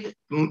COVID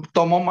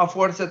tomó más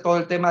fuerza todo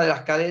el tema de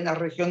las cadenas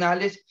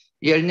regionales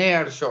y el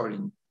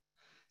nearshoring,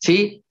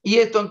 ¿sí? Y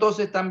esto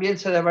entonces también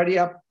se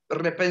debería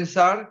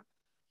repensar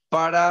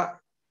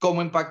para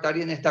cómo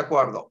impactaría en este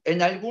acuerdo.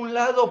 En algún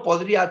lado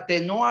podría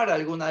atenuar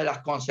alguna de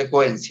las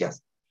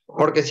consecuencias,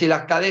 porque si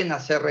las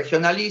cadenas se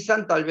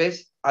regionalizan, tal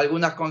vez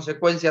algunas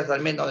consecuencias, al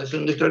menos de su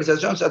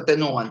industrialización, se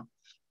atenúan.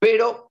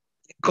 Pero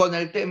con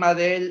el tema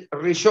del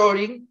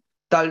reshoring,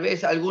 tal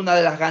vez algunas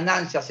de las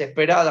ganancias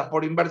esperadas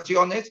por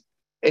inversiones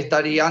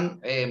estarían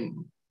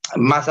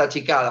más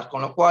achicadas,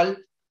 con lo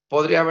cual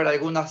podría haber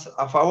algunas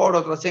a favor,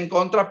 otras en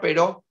contra,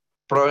 pero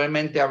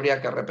probablemente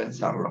habría que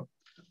repensarlo.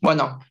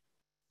 Bueno,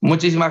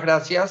 muchísimas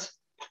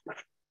gracias.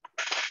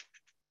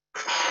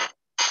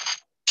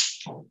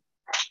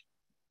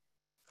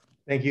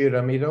 Thank you,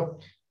 Ramiro.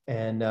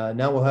 And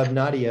now we'll have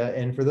Nadia.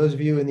 And for those of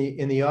you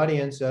in the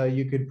audience,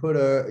 you could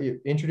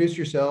introduce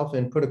yourself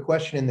and put a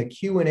question in the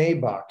Q&A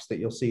box that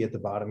you'll see at the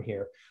bottom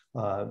here.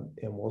 And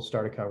we'll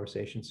start a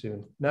conversation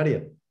soon.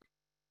 Nadia.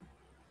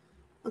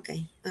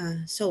 Okay,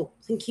 so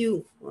thank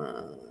you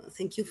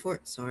for,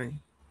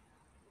 sorry.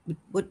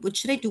 What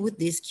should I do with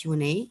this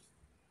Q&A?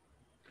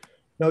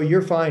 No,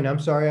 you're fine. I'm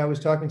sorry. I was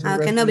talking to the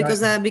rest no,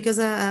 of because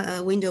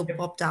a window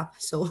popped up,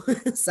 so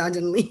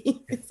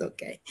suddenly it's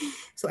okay.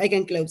 So I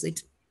can close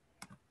it.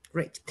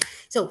 Great.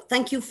 So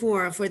thank you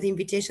for the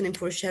invitation and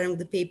for sharing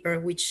the paper,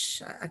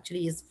 which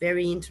actually is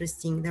very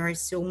interesting. There are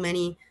so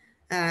many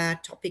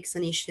topics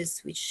and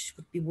issues which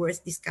would be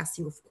worth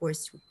discussing. Of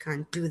course, we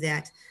can't do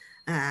that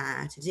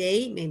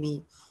today.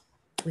 Maybe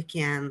we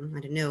can,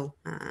 I don't know,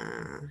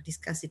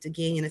 discuss it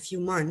again in a few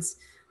months.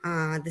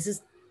 This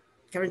is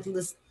currently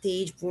the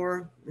stage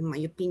for, in my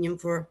opinion,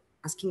 for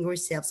asking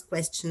ourselves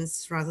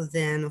questions rather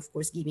than, of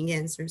course, giving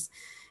answers.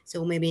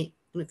 So maybe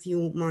in a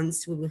few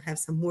months, we will have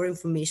some more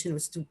information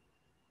as to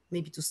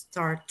maybe to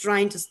start,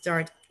 trying to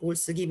start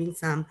also giving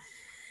some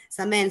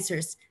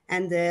answers.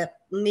 And the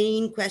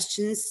main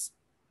questions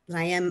that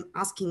I am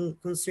asking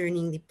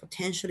concerning the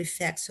potential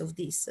effects of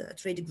this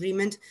trade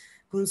agreement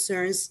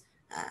concerns,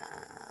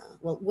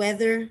 well,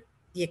 whether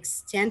the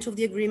extent of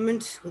the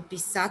agreement will be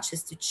such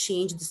as to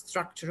change the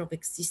structure of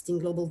existing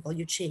global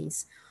value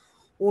chains,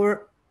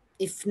 or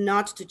if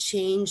not to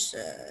change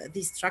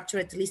this structure,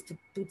 at least to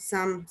put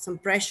some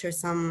pressure,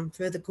 some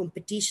further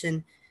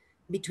competition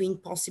between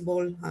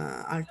possible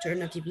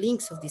alternative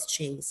links of these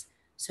chains.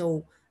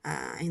 So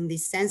in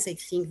this sense, I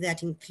think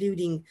that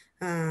including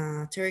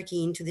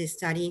Turkey into this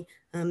study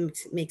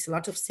makes a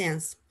lot of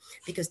sense,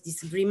 because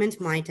this agreement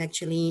might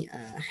actually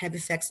have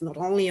effects not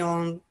only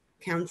on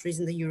countries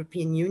in the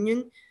European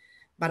Union,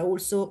 but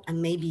also,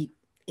 and maybe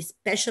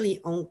especially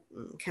on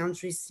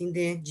countries in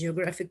the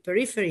geographic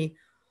periphery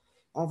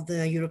of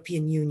the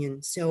European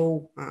Union.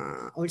 So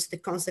also the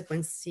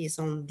consequences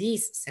on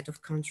this set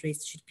of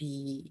countries should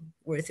be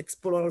worth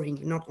exploring,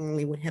 not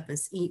only what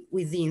happens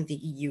within the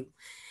EU.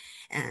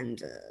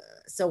 And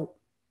so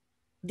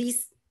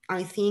this,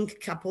 I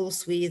think,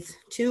 couples with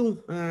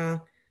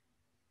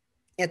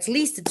at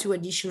least two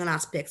additional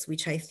aspects,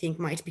 which I think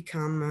might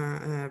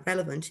become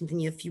relevant in the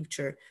near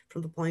future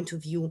from the point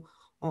of view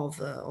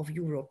of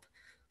Europe.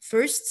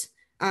 First,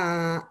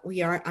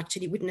 we are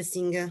actually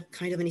witnessing a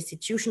kind of an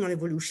institutional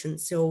evolution.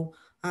 So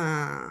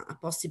a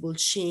possible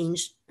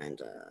change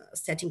and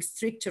setting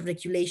stricter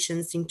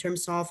regulations in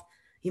terms of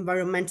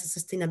environmental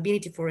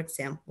sustainability, for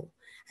example.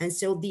 And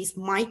so this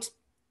might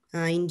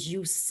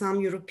induce some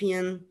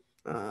European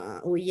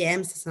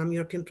OEMs, some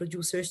European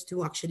producers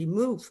to actually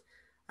move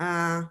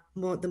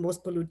the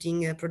most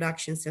polluting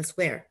productions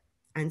elsewhere.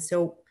 And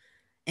so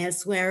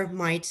elsewhere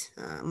might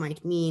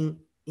mean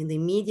in the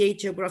immediate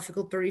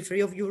geographical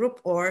periphery of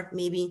Europe, or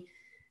maybe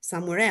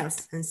somewhere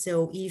else. And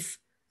so if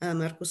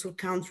Mercosur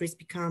countries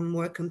become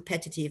more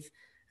competitive,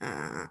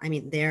 I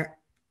mean, their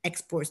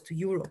exports to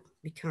Europe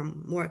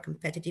become more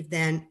competitive,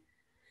 then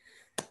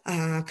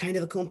kind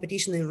of a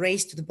competition and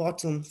race to the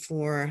bottom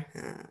for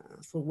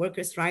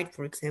workers' rights,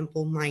 for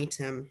example, might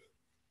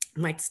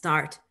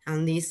start.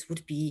 And this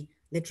would be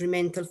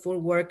detrimental for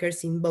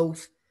workers in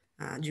both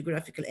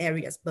geographical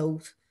areas,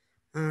 both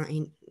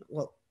in,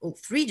 well, all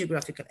three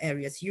geographical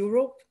areas: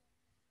 Europe,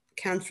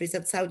 countries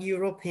outside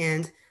Europe,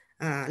 and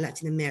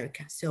Latin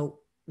America.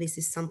 So this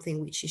is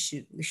something which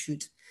we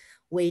should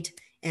wait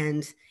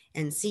and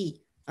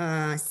see.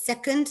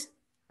 Second,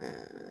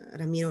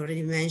 Ramiro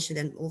already mentioned,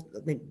 and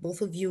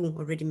both of you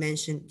already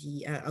mentioned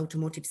the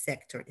automotive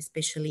sector,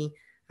 especially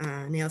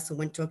Nelson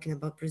when talking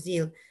about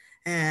Brazil.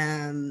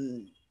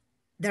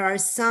 There are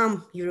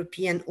some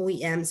European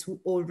OEMs who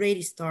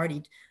already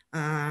started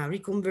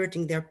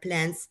reconverting their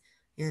plants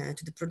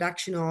to the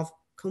production of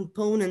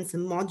components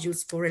and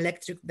modules for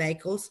electric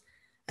vehicles,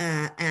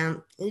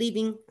 and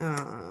leaving,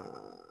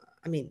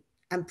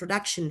 and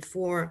production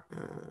for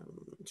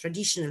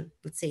traditional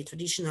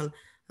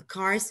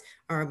cars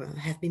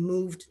have been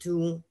moved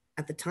to,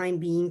 at the time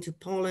being, to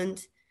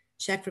Poland,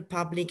 Czech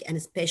Republic, and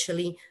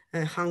especially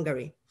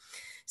Hungary.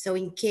 So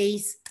in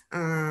case,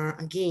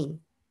 again,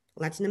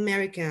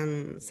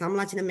 some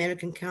Latin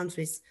American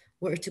countries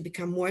were to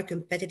become more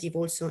competitive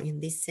also in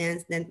this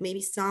sense, then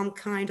maybe some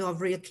kind of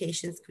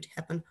relocations could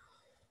happen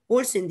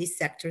also in this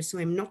sector. So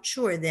I'm not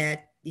sure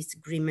that this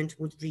agreement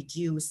would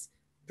reduce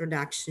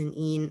production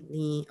in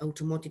the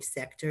automotive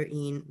sector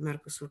in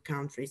Mercosur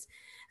countries.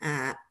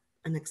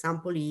 An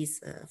example is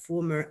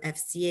former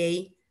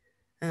FCA,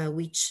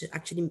 which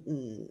actually,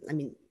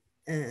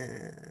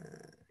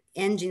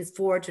 engines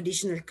for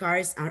traditional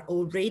cars are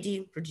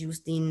already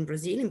produced in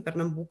Brazil, in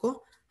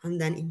Pernambuco,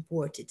 and then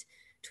imported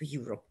to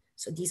Europe.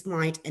 So this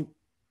might, and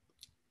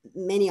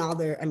many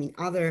other,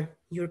 other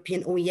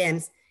European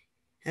OEMs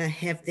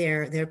have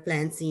their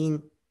plants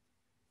in,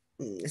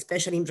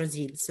 especially in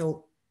Brazil.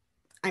 So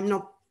I'm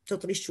not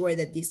totally sure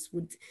that this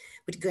would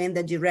go in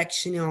the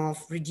direction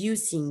of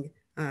reducing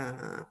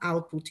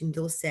output in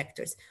those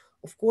sectors.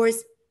 Of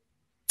course,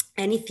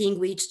 anything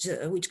which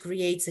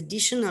creates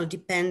additional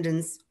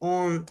dependence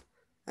on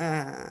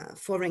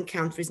foreign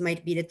countries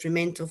might be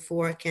detrimental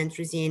for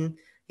countries in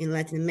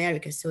Latin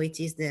America. So it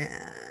is the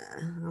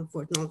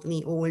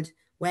unfortunately old,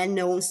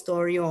 well-known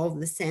story of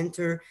the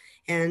center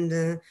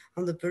and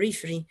on the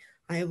periphery.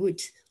 I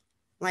would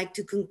like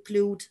to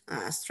conclude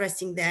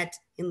stressing that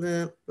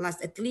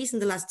at least in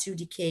the last 2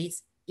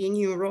 decades in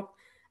Europe,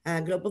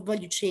 global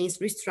value chains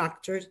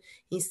restructured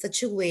in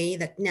such a way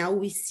that now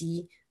we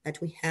see that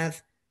we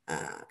have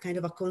kind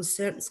of a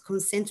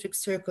concentric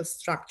circle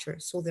structure.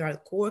 So there are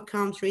core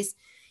countries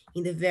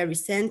in the very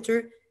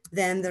center.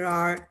 Then there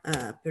are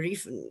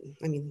peripheral,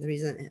 there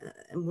is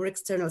a more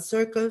external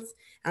circles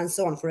and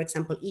so on. For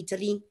example,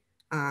 Italy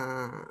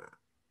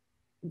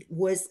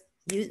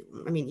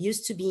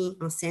used to be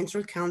a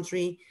central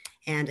country,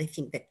 and I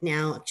think that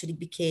now actually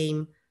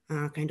became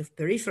a kind of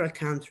peripheral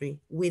country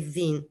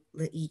within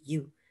the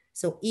EU.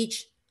 So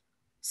each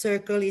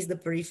circle is the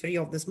periphery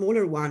of the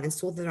smaller one, and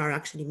so there are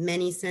actually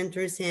many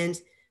centers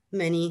and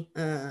many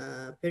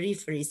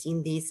peripheries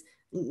in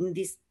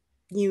this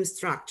new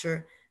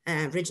structure.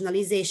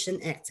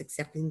 Regionalization acts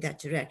exactly in that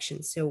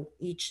direction. So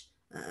each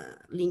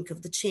link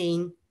of the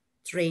chain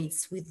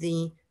trades with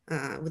the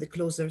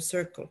closer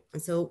circle,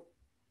 and so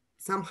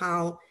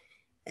somehow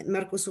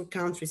MERCOSUR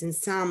countries and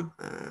some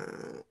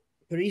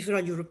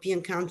peripheral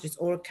European countries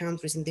or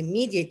countries in the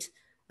immediate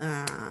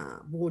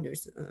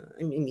borders,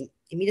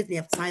 immediately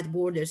outside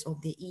borders of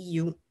the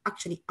EU,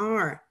 actually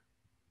are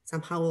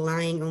somehow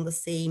lying on the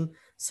same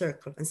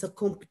circle, and so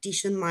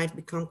competition might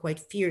become quite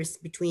fierce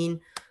between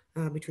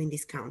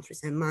these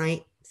countries. And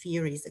my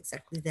fear is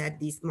exactly that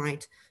this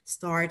might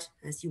start,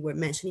 as you were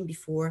mentioning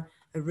before,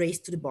 a race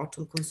to the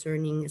bottom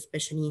concerning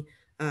especially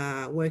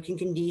working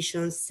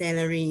conditions,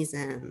 salaries,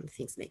 and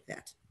things like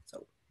that.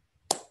 So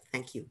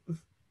thank you.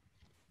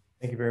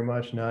 Thank you very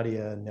much,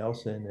 Nadia,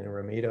 Nelson, and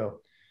Ramiro,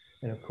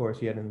 and of course,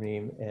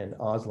 Yadamim and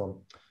Aslam.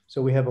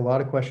 So we have a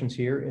lot of questions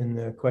here in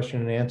the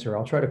question and answer.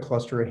 I'll try to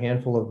cluster a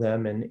handful of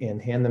them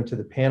and hand them to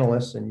the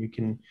panelists, and you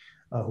can,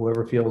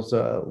 whoever feels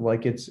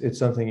like it's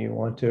something you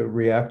want to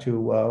react to,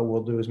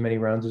 we'll do as many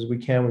rounds as we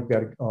can. We've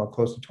got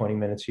close to 20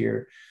 minutes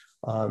here.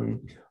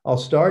 I'll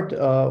start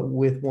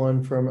with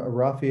one from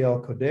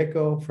Rafael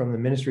Codeco from the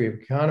Ministry of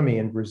Economy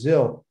in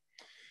Brazil.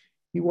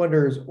 He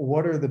wonders,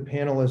 what are the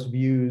panelists'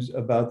 views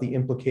about the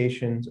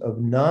implications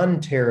of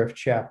non-tariff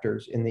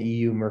chapters in the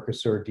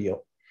EU-MERCOSUR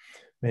deal?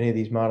 Many of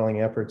these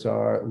modeling efforts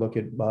look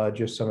at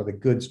just some of the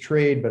goods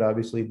trade, but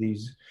obviously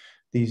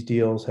these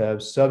deals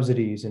have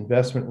subsidies,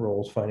 investment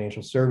roles,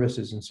 financial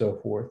services, and so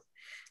forth.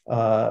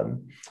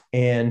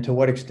 And to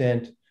what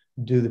extent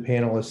do the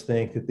panelists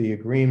think that the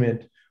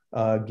agreement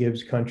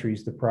gives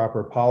countries the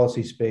proper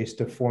policy space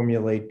to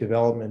formulate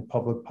development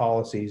public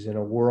policies in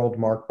a world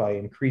marked by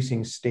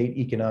increasing state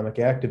economic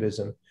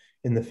activism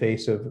in the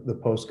face of the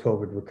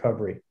post-COVID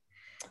recovery?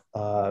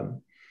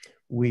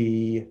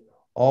 We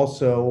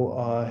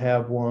also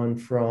have one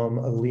from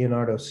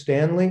Leonardo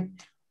Stanley,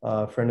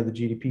 a friend of the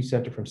GDP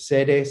Center from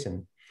Sedes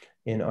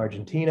in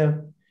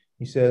Argentina.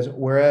 He says,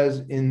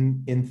 whereas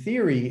in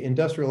theory,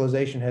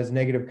 industrialization has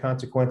negative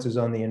consequences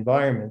on the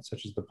environment,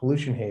 such as the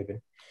pollution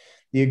haven,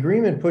 the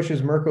agreement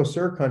pushes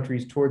MERCOSUR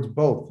countries towards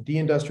both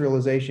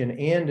deindustrialization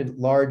and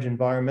large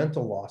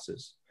environmental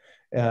losses.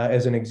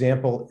 As an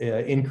example,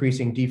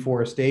 increasing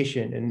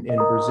deforestation in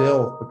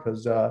Brazil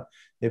because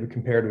they have a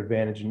comparative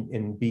advantage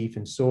in beef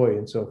and soy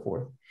and so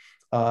forth.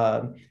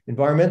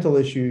 Environmental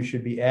issues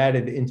should be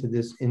added into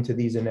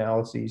these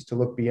analyses to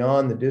look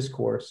beyond the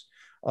discourse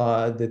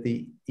that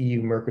the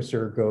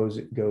EU-MERCOSUR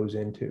goes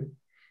into.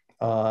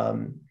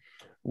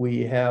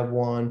 We have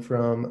one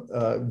from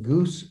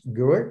Goose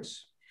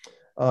Geurts,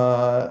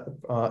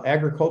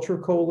 Agricultural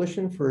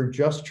Coalition for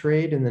Just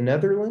Trade in the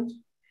Netherlands.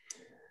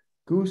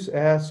 Goose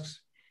asks,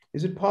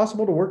 is it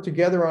possible to work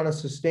together on a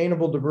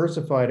sustainable,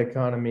 diversified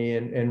economy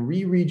and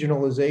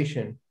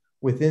re-regionalization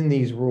within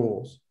these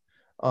rules?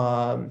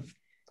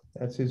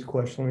 That's his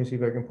question. Let me see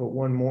if I can put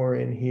one more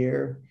in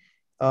here.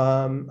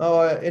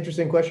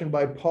 Interesting question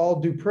by Paul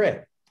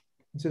Dupre.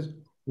 It says,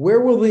 where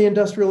will the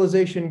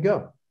industrialization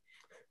go?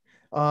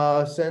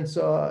 Since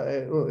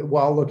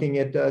while looking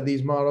at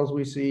these models,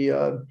 we see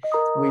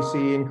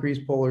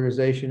increased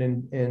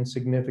polarization and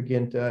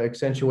significant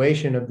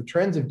accentuation of the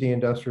trends of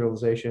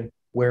deindustrialization.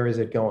 Where is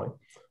it going?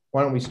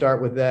 Why don't we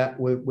start with that,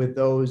 with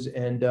those,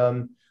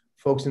 and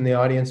folks in the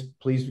audience,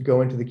 please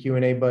go into the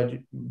Q&A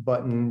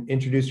button,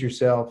 introduce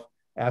yourself,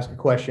 ask a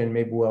question.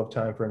 Maybe we'll have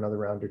time for another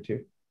round or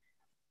two.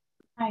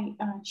 Hi,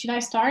 should I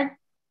start?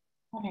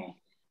 Okay.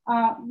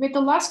 With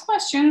the last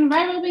question,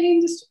 where will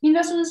be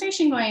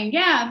industrialization going?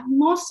 Yeah,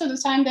 most of the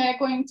time they're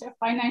going to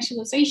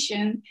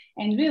financialization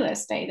and real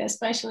estate,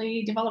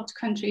 especially developed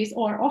countries,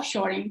 or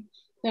offshoring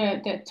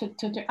to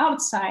the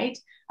outside.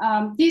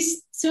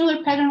 This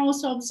similar pattern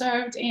also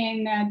observed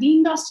in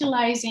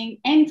deindustrializing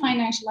and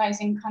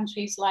financializing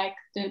countries like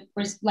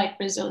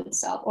Brazil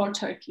itself, or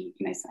Turkey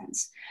in a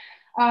sense.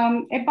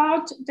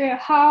 About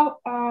how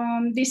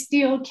this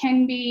deal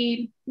can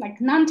be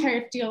like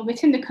non-tariff deal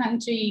within the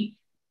country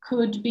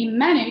could be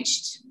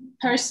managed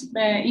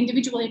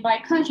individually by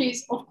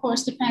countries, of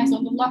course, depends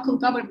on the local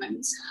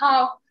governments,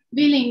 how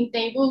willing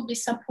they will be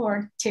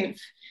supportive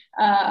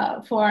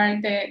for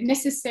the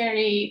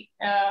necessary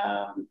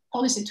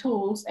policy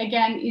tools.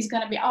 Again, is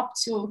going to be up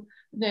to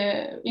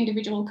the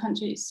individual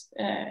countries'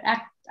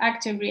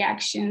 active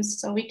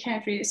reactions. So we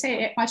can't really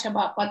say much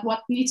about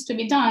what needs to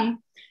be done.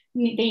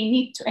 They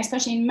need to,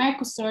 especially in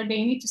MERCOSUR,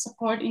 they need to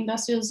support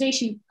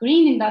industrialization,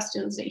 green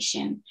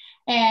industrialization,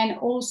 and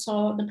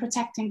also the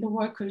protecting the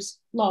workers'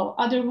 law.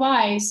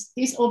 Otherwise,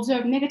 these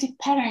observed negative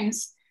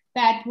patterns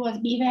that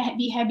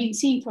we have been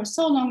seeing for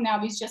so long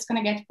now is just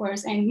going to get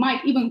worse and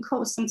might even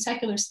cause some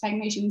secular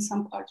stagnation in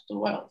some parts of the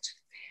world.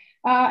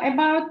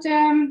 About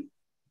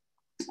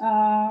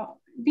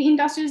the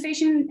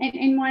industrialization and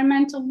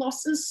environmental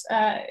losses,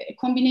 a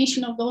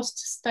combination of those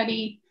to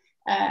study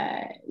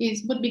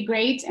would be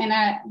great, and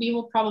we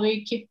will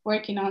probably keep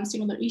working on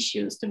similar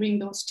issues to bring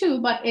those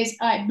too. But as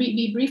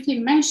we briefly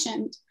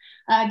mentioned,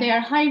 they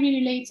are highly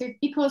related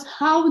because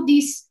how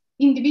these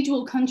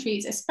individual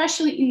countries,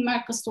 especially in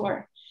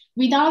MERCOSUR,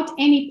 without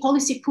any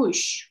policy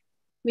push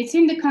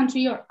within the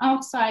country or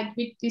outside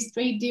with these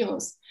trade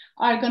deals,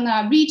 are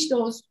gonna reach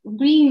those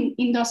green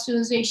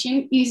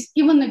industrialization is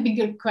even a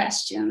bigger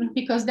question,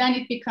 because then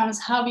it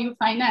becomes how you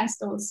finance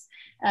those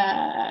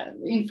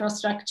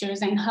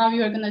infrastructures and how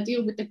you are gonna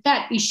deal with the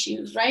debt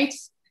issues, right?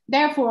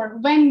 Therefore,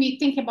 when we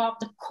think about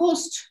the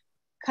cost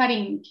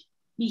cutting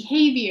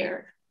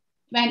behavior,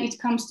 when it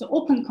comes to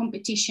open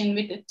competition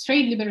with the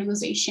trade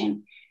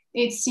liberalization,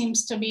 it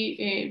seems to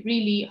be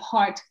really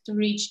hard to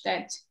reach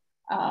that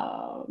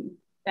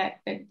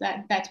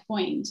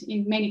point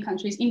in many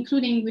countries,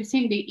 including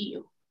within the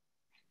EU.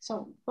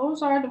 So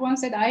those are the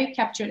ones that I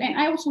captured. And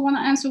I also want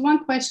to answer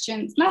one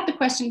question, not the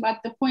question, but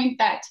the point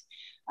that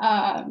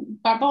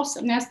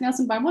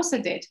Nelson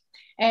Barbosa did.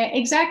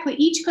 Exactly,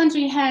 each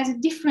country has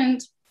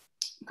different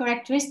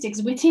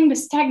characteristics within the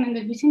stagnant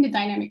and within the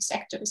dynamic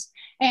sectors.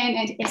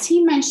 And as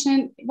he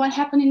mentioned, what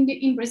happened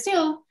in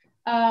Brazil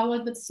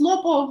was the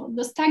slope of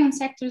the stagnant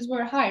sectors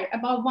were higher,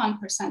 about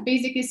 1%.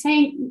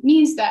 Basically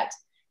means that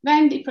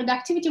when the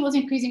productivity was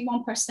increasing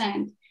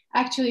 1%,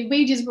 actually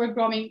wages were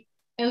growing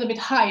a little bit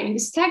higher in the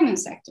stagnant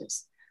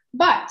sectors.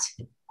 But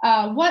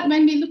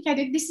when we look at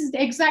it, this is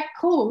the exact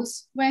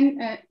cause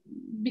when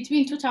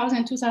between 2000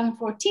 and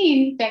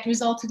 2014 that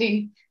resulted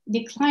in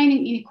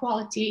declining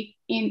inequality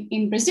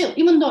in Brazil.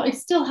 Even though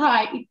it's still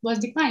high, it was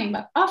declining.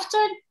 But after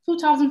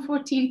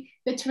 2014,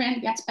 the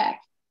trend gets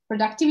back.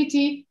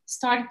 Productivity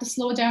started to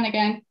slow down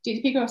again,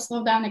 GDP growth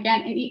slowed down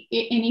again, and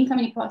income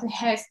inequality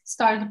has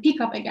started to pick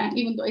up again,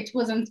 even though it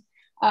wasn't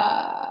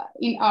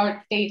in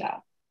our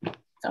data.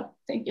 So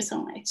thank you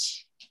so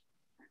much.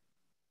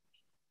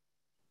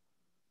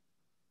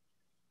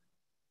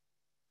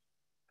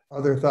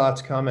 Other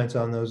thoughts, comments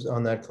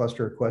on that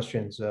cluster of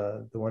questions?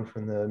 The one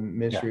from the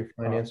Ministry of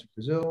Finance of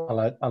Brazil.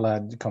 I'll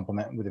add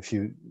compliment with a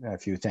few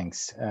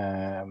things.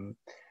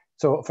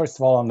 So first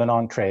of all, on the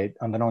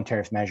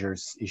non-tariff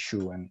measures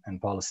issue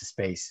and policy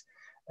space,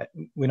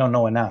 we don't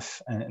know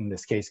enough in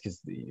this case, because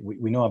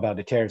we know about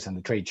the tariffs and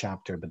the trade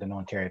chapter, but the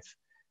non-tariff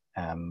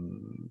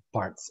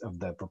parts of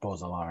the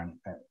proposal aren't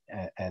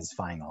as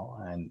final,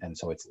 and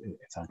so it's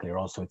unclear.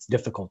 Also, it's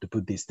difficult to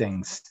put these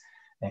things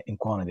in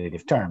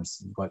quantitative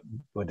terms. What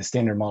the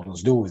standard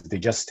models do is they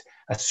just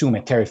assume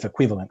a tariff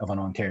equivalent of a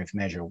non-tariff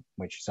measure,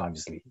 which is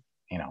obviously,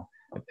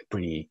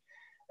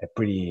 a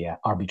pretty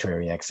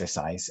arbitrary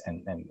exercise,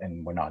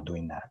 and we're not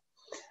doing that.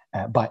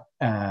 But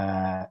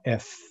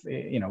if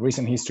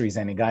recent history is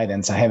any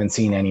guidance, I haven't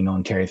seen any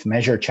non-tariff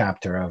measure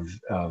chapter of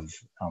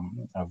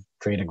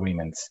trade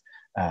agreements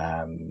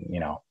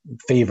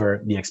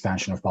favor the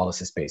expansion of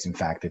policy space. In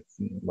fact,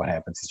 what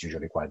happens is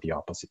usually quite the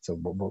opposite. So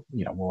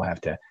we'll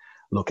have to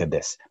look at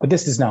this. But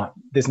this does not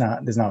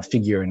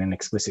figure in an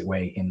explicit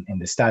way in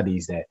the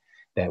studies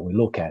that we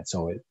look at.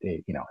 So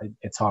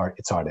it's hard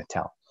to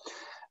tell.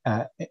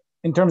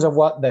 In terms of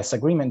what this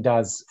agreement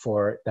does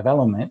for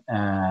development,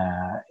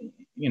 for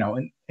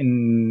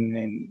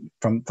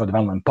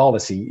development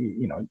policy,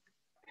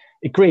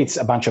 it creates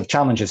a bunch of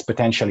challenges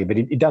potentially, but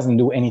it doesn't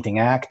do anything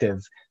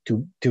active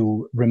to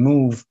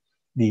remove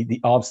the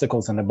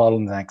obstacles and the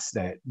bottlenecks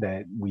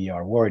that we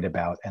are worried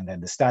about, and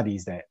that the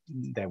studies that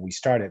we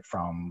started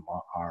from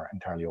are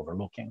entirely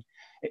overlooking.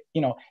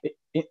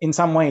 In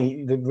some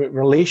way, the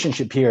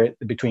relationship here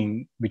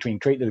between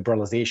trade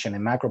liberalization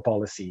and macro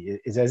policy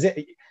is as if,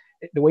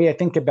 the way I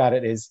think about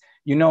it is,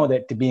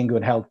 that to be in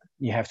good health,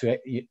 you have to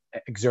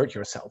exert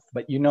yourself,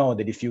 but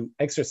that if you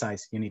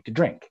exercise, you need to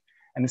drink.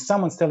 And if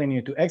someone's telling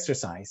you to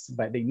exercise,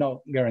 but they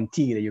don't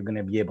guarantee that you're going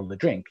to be able to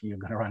drink, you're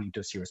going to run into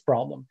a serious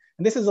problem.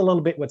 And this is a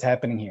little bit what's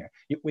happening here.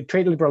 With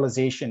trade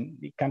liberalization,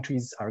 the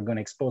countries are going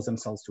to expose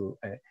themselves to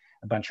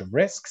a bunch of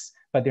risks,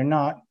 but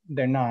no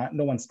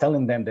one's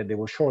telling them that they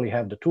will surely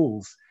have the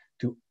tools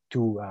to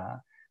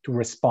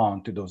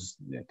respond to those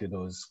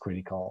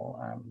critical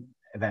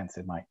events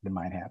that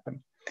might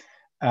happen.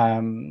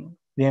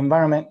 The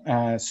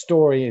environment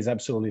story is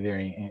absolutely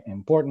very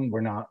important.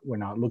 We're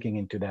not looking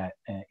into that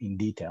in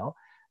detail,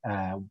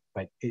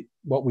 but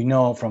what we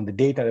know from the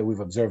data that we've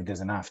observed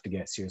is enough to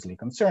get seriously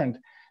concerned.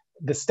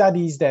 The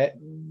studies that,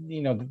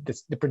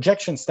 the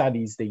projection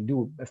studies, they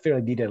do a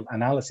fairly detailed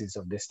analysis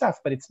of this stuff,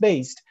 but it's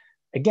based,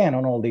 again,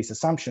 on all these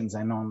assumptions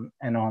and on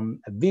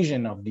a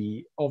vision of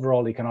the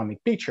overall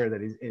economic picture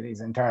that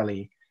is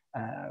entirely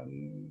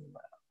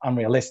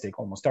unrealistic,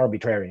 almost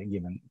arbitrary,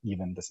 given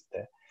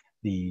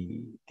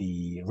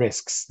the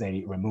risks that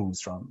it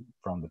removes from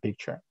the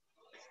picture.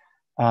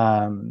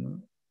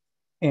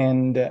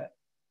 And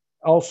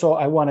also,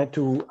 I wanted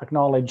to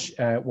acknowledge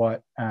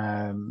what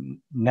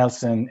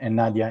Nelson and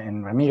Nadia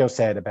and Ramiro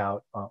said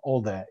about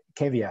all the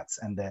caveats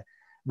and the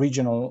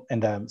regional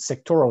and the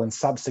sectoral and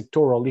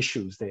subsectoral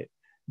issues that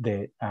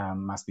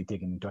must be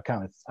taken into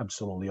account. It's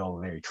absolutely all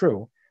very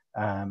true.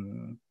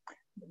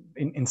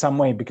 In some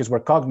way, because we're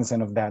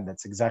cognizant of that,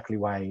 that's exactly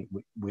why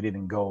we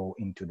didn't go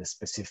into the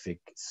specific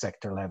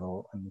sector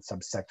level and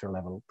subsector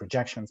level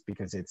projections,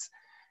 because it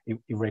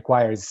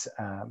requires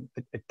a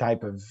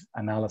type of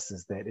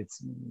analysis that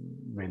it's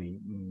really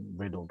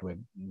riddled with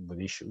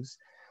issues.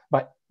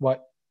 But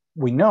what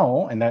we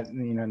know, and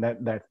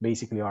that's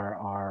basically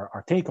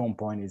our take-home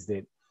point, is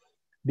that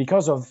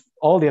because of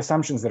all the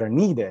assumptions that are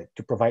needed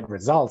to provide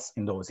results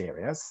in those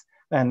areas,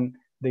 then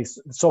the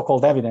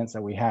so-called evidence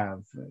that we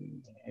have,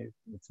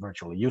 it's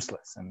virtually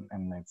useless,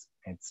 and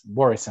it's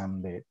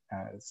worrisome that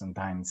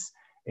sometimes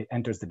it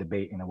enters the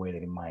debate in a way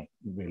that it might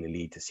really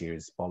lead to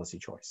serious policy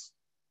choice.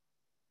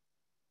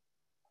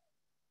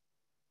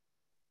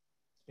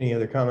 Any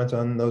other comments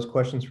on those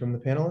questions from the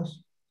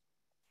panelists?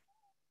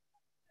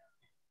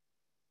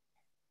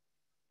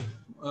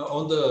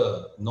 On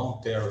the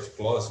non-tariff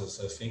clauses,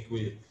 I think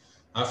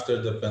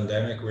after the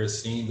pandemic, we're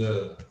seeing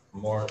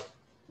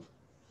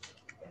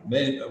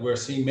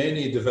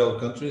many developed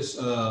countries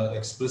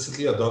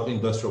explicitly adopting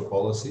industrial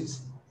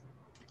policies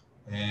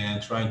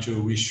and trying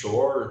to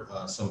reshore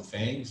some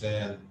things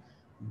and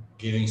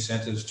giving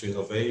incentives to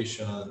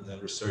innovation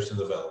and research and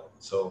development.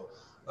 So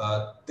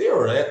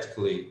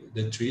theoretically,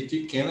 the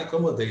treaty can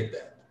accommodate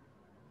that,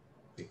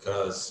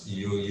 because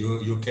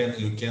you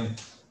can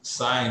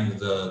sign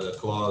the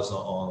clause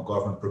on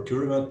government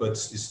procurement, but it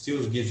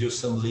still gives you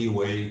some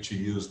leeway to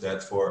use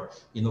that for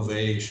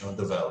innovation and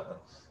development.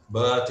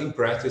 But in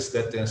practice,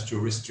 that tends to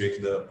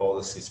restrict the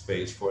policy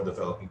space for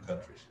developing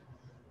countries.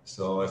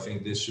 So I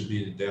think this should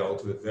be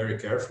dealt with very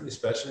carefully,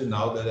 especially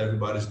now that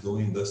everybody's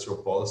doing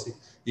industrial policy,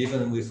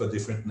 even with a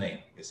different name.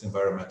 It's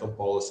environmental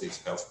policy,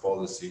 it's health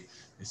policy,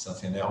 it's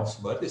something else.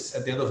 But it's,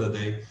 at the end of the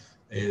day,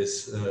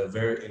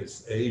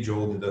 it's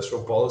age-old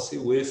industrial policy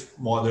with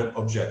modern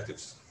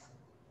objectives.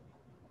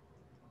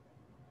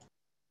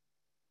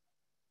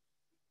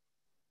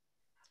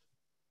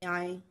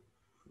 I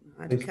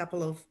had a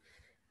couple of,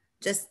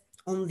 just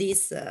on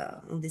this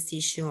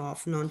issue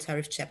of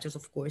non-tariff chapters,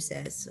 of course,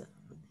 as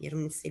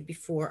Jeroen said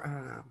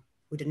before,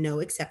 we don't know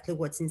exactly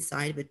what's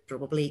inside, but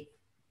probably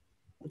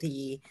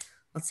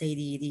let's say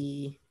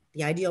the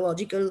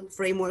ideological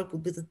framework will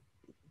be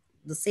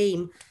the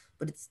same,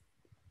 but it's,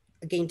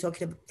 again,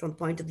 talking from the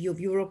point of view of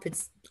Europe,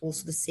 it's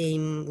also the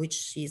same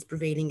which is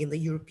prevailing in the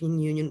European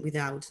Union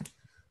without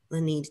the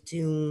need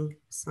to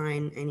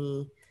sign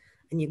any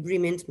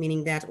agreement,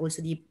 meaning that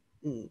also the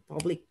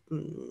public,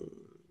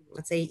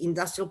 let's say,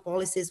 industrial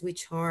policies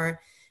which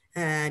are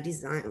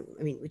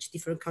which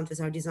different countries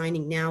are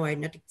designing now are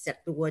not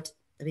exactly what,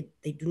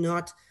 they do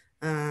not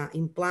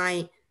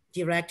imply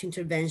direct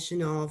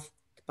intervention of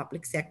the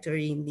public sector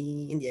in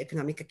the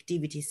economic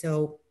activity.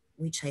 So,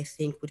 which I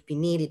think would be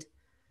needed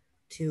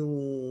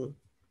to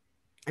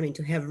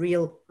have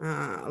real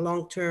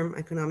long-term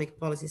economic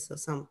policies. So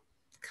some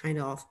kind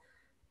of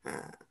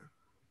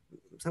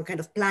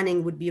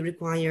planning would be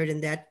required,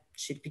 and that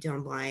should be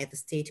done by the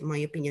state, in my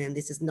opinion. And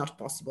this is not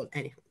possible.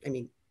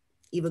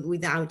 Even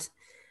without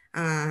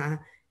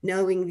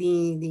knowing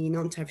the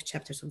non-tariff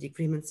chapters of the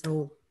agreement.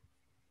 So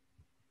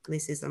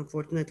this is,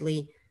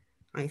 unfortunately,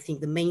 I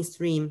think, the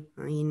mainstream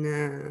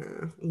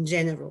in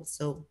general.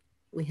 So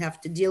we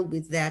have to deal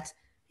with that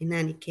in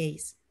any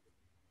case.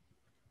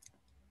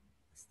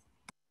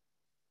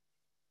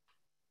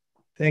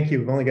 Thank you.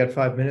 We've only got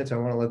 5 minutes. I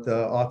want to let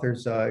the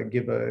authors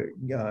give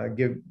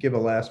a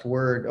last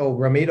word. Oh,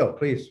 Ramiro,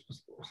 please.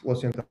 Lo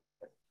siento.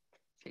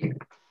 Sí.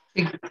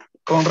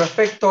 Con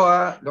respecto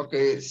a lo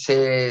que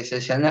se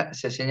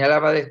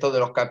señalaba de esto de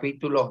los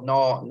capítulos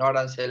no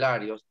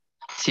arancelarios,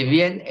 si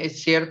bien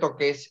es cierto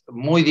que es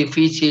muy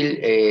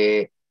difícil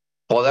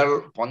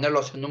poder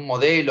ponerlos en un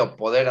modelo,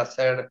 poder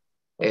hacer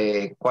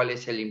cuál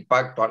es el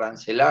impacto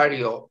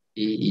arancelario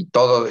y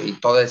toda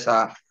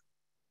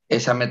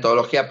esa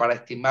metodología para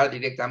estimar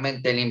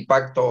directamente el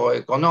impacto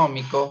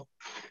económico,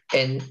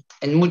 en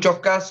muchos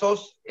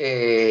casos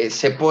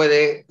se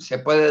puede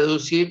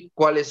deducir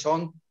cuáles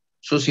son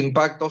sus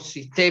impactos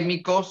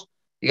sistémicos,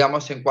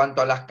 digamos, en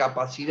cuanto a las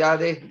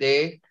capacidades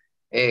de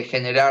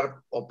generar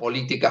o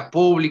políticas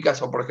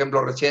públicas, o por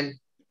ejemplo recién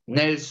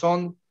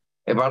Nelson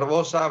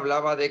Barbosa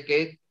hablaba de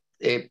que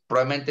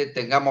probablemente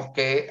tengamos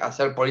que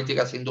hacer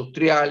políticas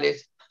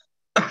industriales,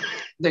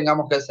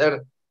 tengamos que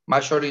hacer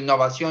mayor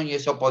innovación, y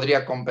eso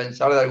podría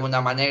compensar de alguna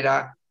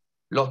manera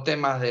los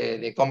temas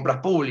de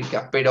compras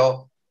públicas.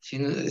 Pero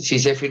si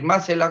se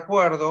firmase el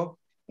acuerdo,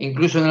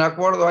 incluso en el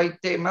acuerdo hay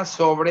temas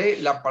sobre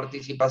la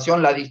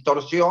participación, la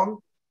distorsión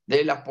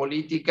de las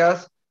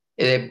políticas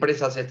de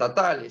empresas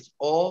estatales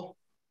o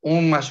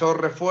un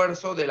mayor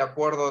refuerzo del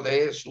acuerdo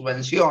de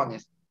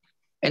subvenciones.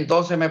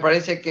 Entonces me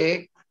parece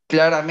que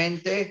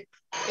claramente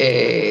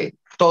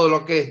todo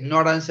lo que es no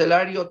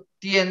arancelario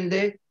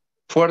tiende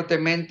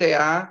fuertemente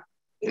a,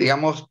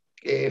 digamos,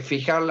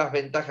 fijar las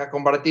ventajas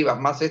comparativas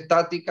más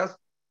estáticas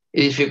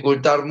y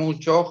dificultar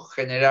mucho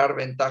generar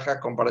ventajas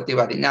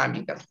comparativas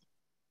dinámicas.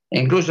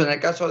 Incluso en el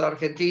caso de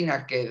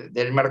Argentina, que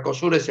del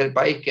Mercosur es el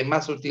país que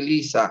más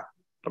utiliza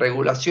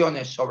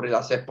regulaciones sobre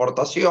las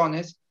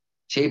exportaciones,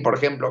 ¿sí? Por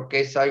ejemplo,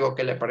 que es algo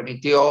que le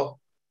permitió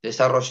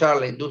desarrollar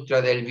la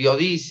industria del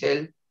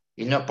biodiesel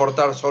y no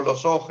exportar solo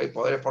soja y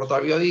poder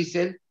exportar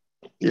biodiesel,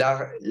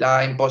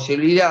 la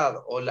imposibilidad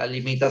o la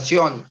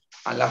limitación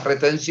a las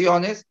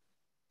retenciones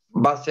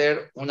va a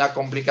ser una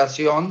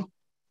complicación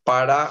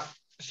para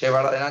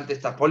llevar adelante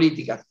estas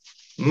políticas,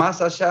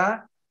 más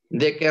allá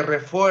de que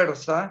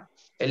refuerza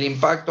el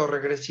impacto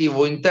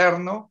regresivo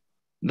interno,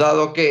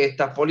 dado que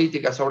estas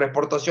políticas sobre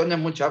exportaciones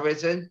muchas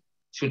veces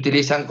se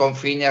utilizan con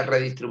fines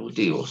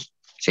redistributivos.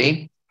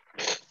 ¿Sí?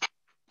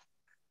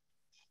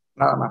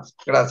 Nada más.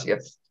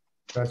 Gracias.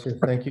 Gracias.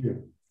 Thank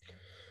you.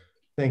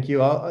 Thank you.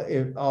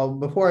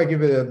 Before I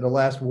give it the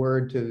last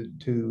word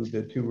to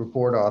the two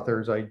report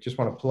authors, I just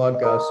want to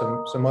plug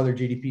some other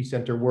GDP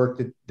Center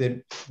work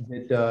that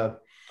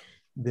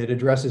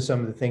addresses some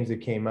of the things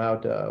that came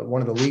out.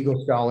 One of the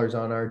legal scholars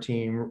on our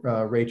team,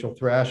 Rachel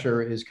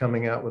Thrasher, is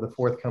coming out with a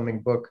forthcoming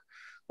book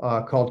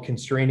called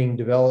Constraining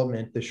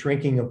Development, the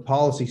Shrinking of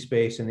Policy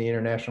Space in the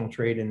International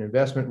Trade and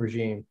Investment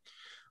Regime.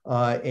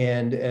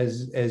 And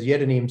as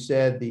Yedanim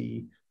said,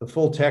 the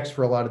full text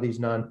for a lot of these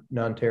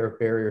non-tariff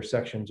barrier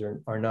sections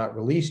are not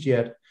released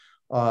yet.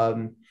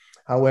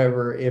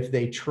 However, if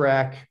they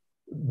track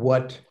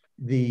what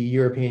the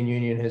European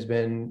Union has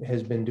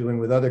been doing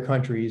with other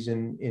countries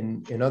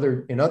in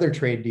other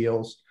trade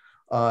deals,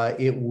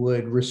 it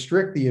would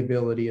restrict the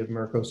ability of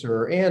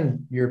MERCOSUR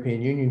and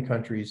European Union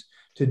countries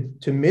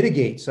to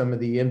mitigate some of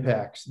the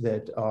impacts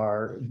that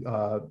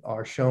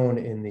are shown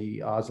in the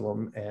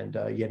Aslam and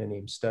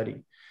Yedanim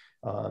study.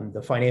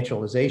 The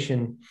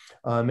financialization,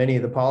 many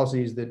of the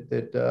policies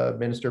that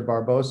Minister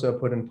Barbosa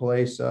put in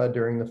place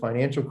during the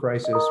financial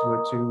crisis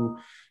were to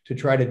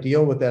try to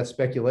deal with that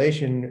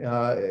speculation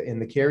in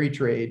the carry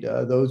trade.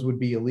 Those would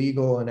be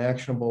illegal and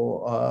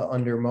actionable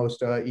under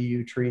most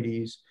EU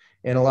treaties.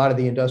 And a lot of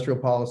the industrial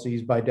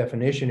policies, by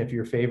definition, if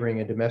you're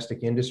favoring a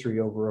domestic industry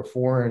over a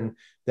foreign,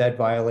 that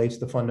violates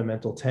the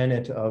fundamental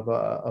tenet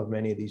of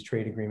many of these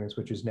trade agreements,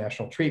 which is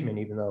national treatment,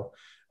 even though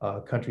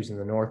countries in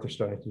the North are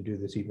starting to do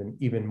this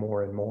even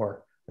more and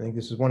more. I think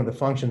this is one of the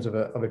functions of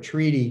a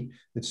treaty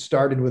that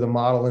started with a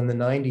model in the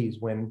 90s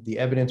when the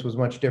evidence was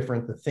much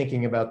different, the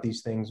thinking about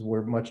these things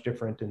were much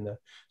different, and the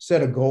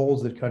set of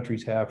goals that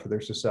countries have for their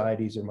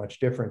societies are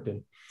much different.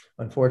 And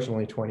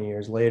unfortunately, 20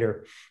 years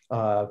later,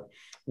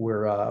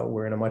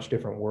 we're in a much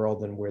different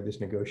world than where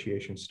this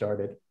negotiation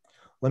started.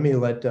 Let me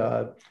let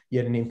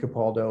Yedanim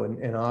Capaldo and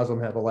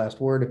Aslam have a last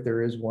word if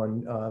there is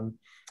one,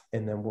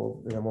 and then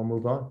we'll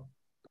move on.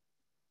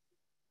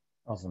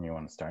 Aslam, you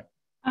want to start?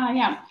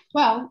 Yeah,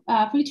 well,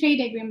 free trade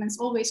agreements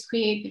always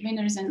create the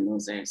winners and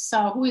losers.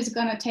 So who is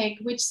going to take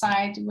which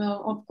side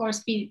will, of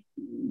course, be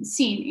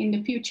seen in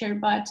the future.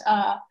 But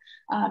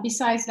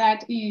besides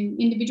that,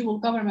 individual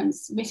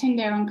governments within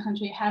their own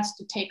country has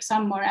to take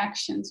some more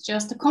actions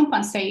just to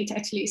compensate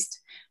at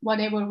least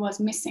whatever was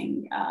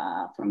missing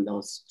from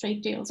those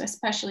trade deals,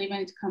 especially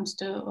when it comes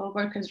to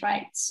workers'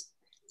 rights.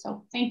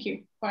 So thank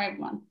you for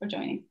everyone for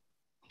joining.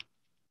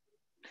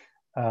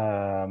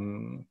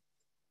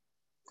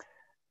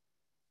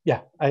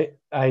 Yeah, I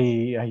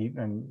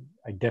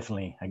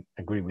definitely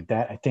agree with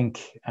that. I think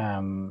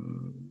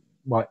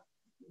what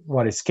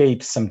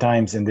escapes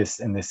sometimes in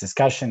this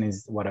discussion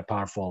is what a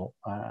powerful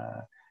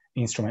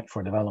instrument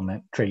for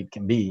development trade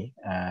can be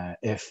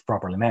if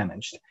properly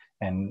managed,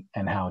 and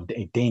how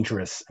a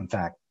dangerous, in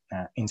fact,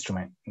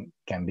 instrument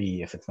can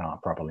be if it's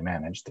not properly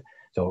managed.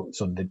 So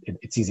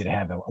it's easy to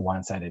have a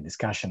one-sided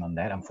discussion on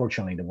that.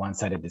 Unfortunately, the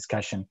one-sided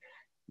discussion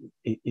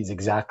is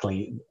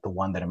exactly the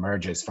one that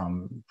emerges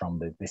from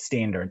the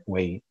standard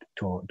way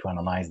to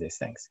analyze these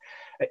things.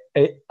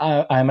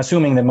 I'm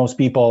assuming that most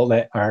people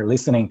that are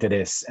listening to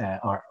this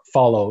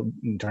follow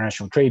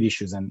international trade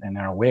issues and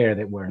are aware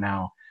that we're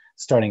now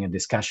starting a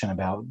discussion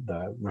about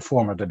the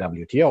reform of the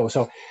WTO.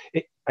 So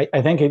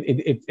I think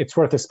it's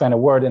worth to spend a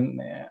word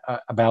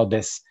about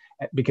this,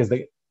 because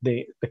the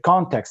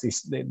context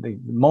is the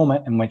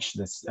moment in which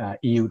this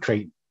EU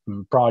trade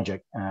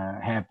project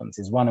happens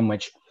is one in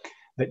which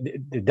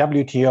the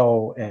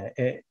WTO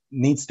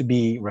needs to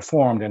be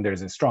reformed, and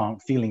there's a strong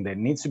feeling that it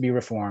needs to be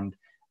reformed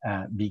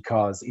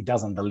because it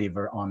doesn't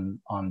deliver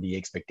on the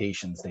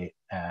expectations that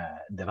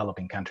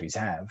developing countries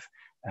have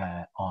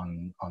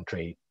on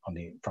trade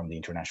from the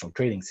international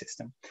trading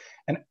system.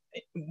 And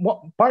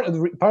part of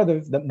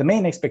the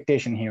main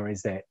expectation here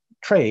is that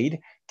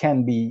trade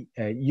can be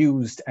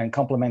used and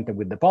complemented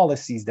with the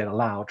policies that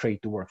allow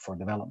trade to work for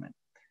development.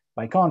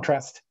 By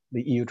contrast,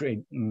 the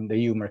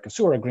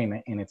EU-MERCOSUR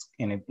agreement in its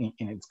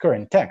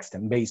current text,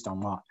 and based on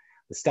what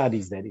the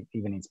studies that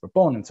even its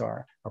proponents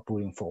are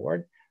putting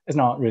forward, is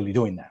not really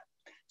doing that.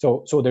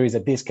 So there is a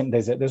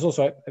disconnect. There's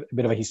also a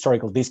bit of a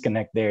historical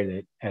disconnect there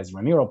that, as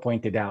Ramiro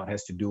pointed out,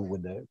 has to do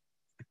with the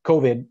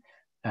COVID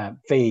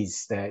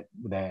phase that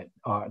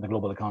the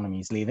global economy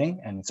is living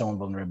and its own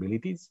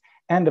vulnerabilities,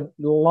 and the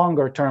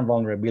longer-term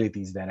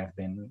vulnerabilities that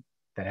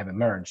have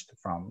emerged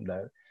from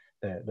the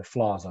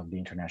flaws of the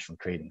international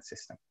trading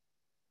system.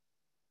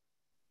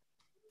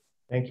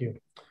 Thank you.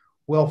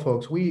 Well,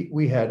 folks,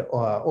 we had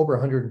over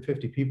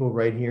 150 people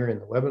right here in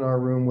the webinar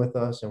room with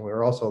us, and we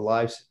were also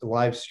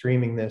live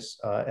streaming this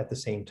at the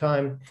same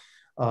time.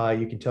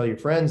 You can tell your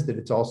friends that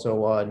it's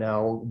also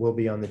now will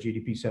be on the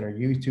GDP Center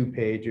YouTube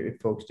page if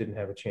folks didn't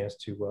have a chance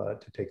to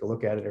take a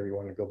look at it, or you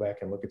want to go back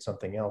and look at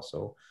something else.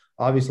 So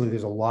obviously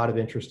there's a lot of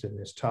interest in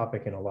this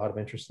topic and a lot of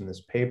interest in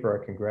this paper.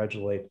 I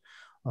congratulate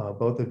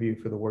both of you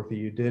for the work that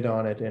you did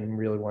on it, and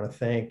really want to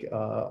thank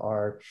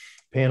our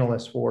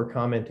panelists for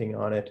commenting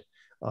on it.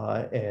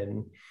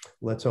 And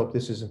let's hope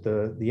this isn't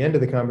the end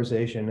of the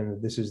conversation, and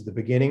that this is the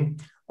beginning.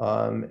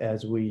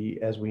 As we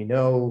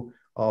know,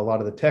 a lot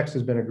of the text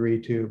has been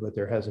agreed to, but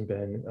there haven't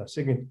been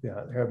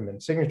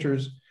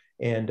signatures,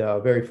 and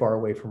very far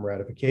away from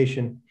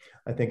ratification.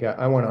 I think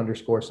I want to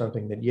underscore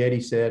something that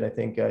Yeti said. I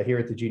think here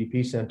at the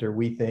GDP Center,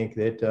 we think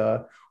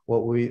that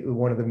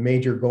one of the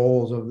major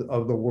goals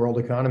of the world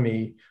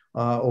economy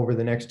over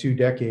the next 2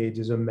 decades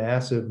is a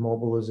massive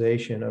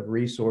mobilization of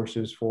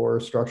resources for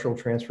structural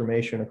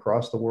transformation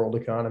across the world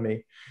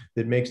economy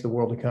that makes the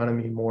world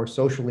economy more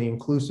socially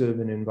inclusive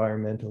and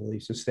environmentally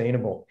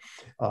sustainable.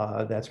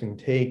 That's going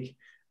to take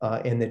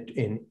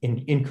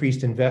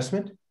increased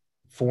investment,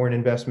 foreign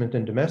investment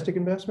and domestic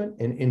investment,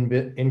 and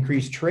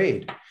increased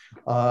trade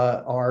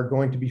are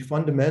going to be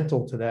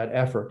fundamental to that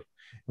effort.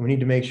 And we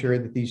need to make sure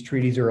that these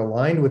treaties are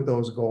aligned with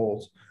those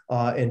goals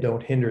and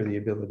don't hinder the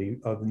ability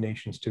of the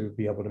nations to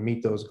be able to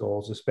meet those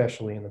goals,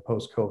 especially in the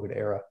post-COVID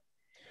era. I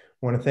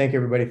want to thank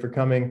everybody for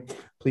coming.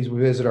 Please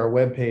visit our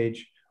webpage,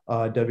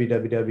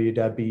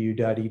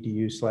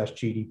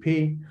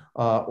 www.bu.edu/GDP,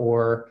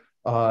 or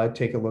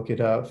take a look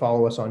at,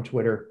 follow us on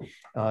Twitter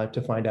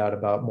to find out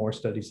about more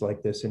studies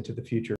like this into the future.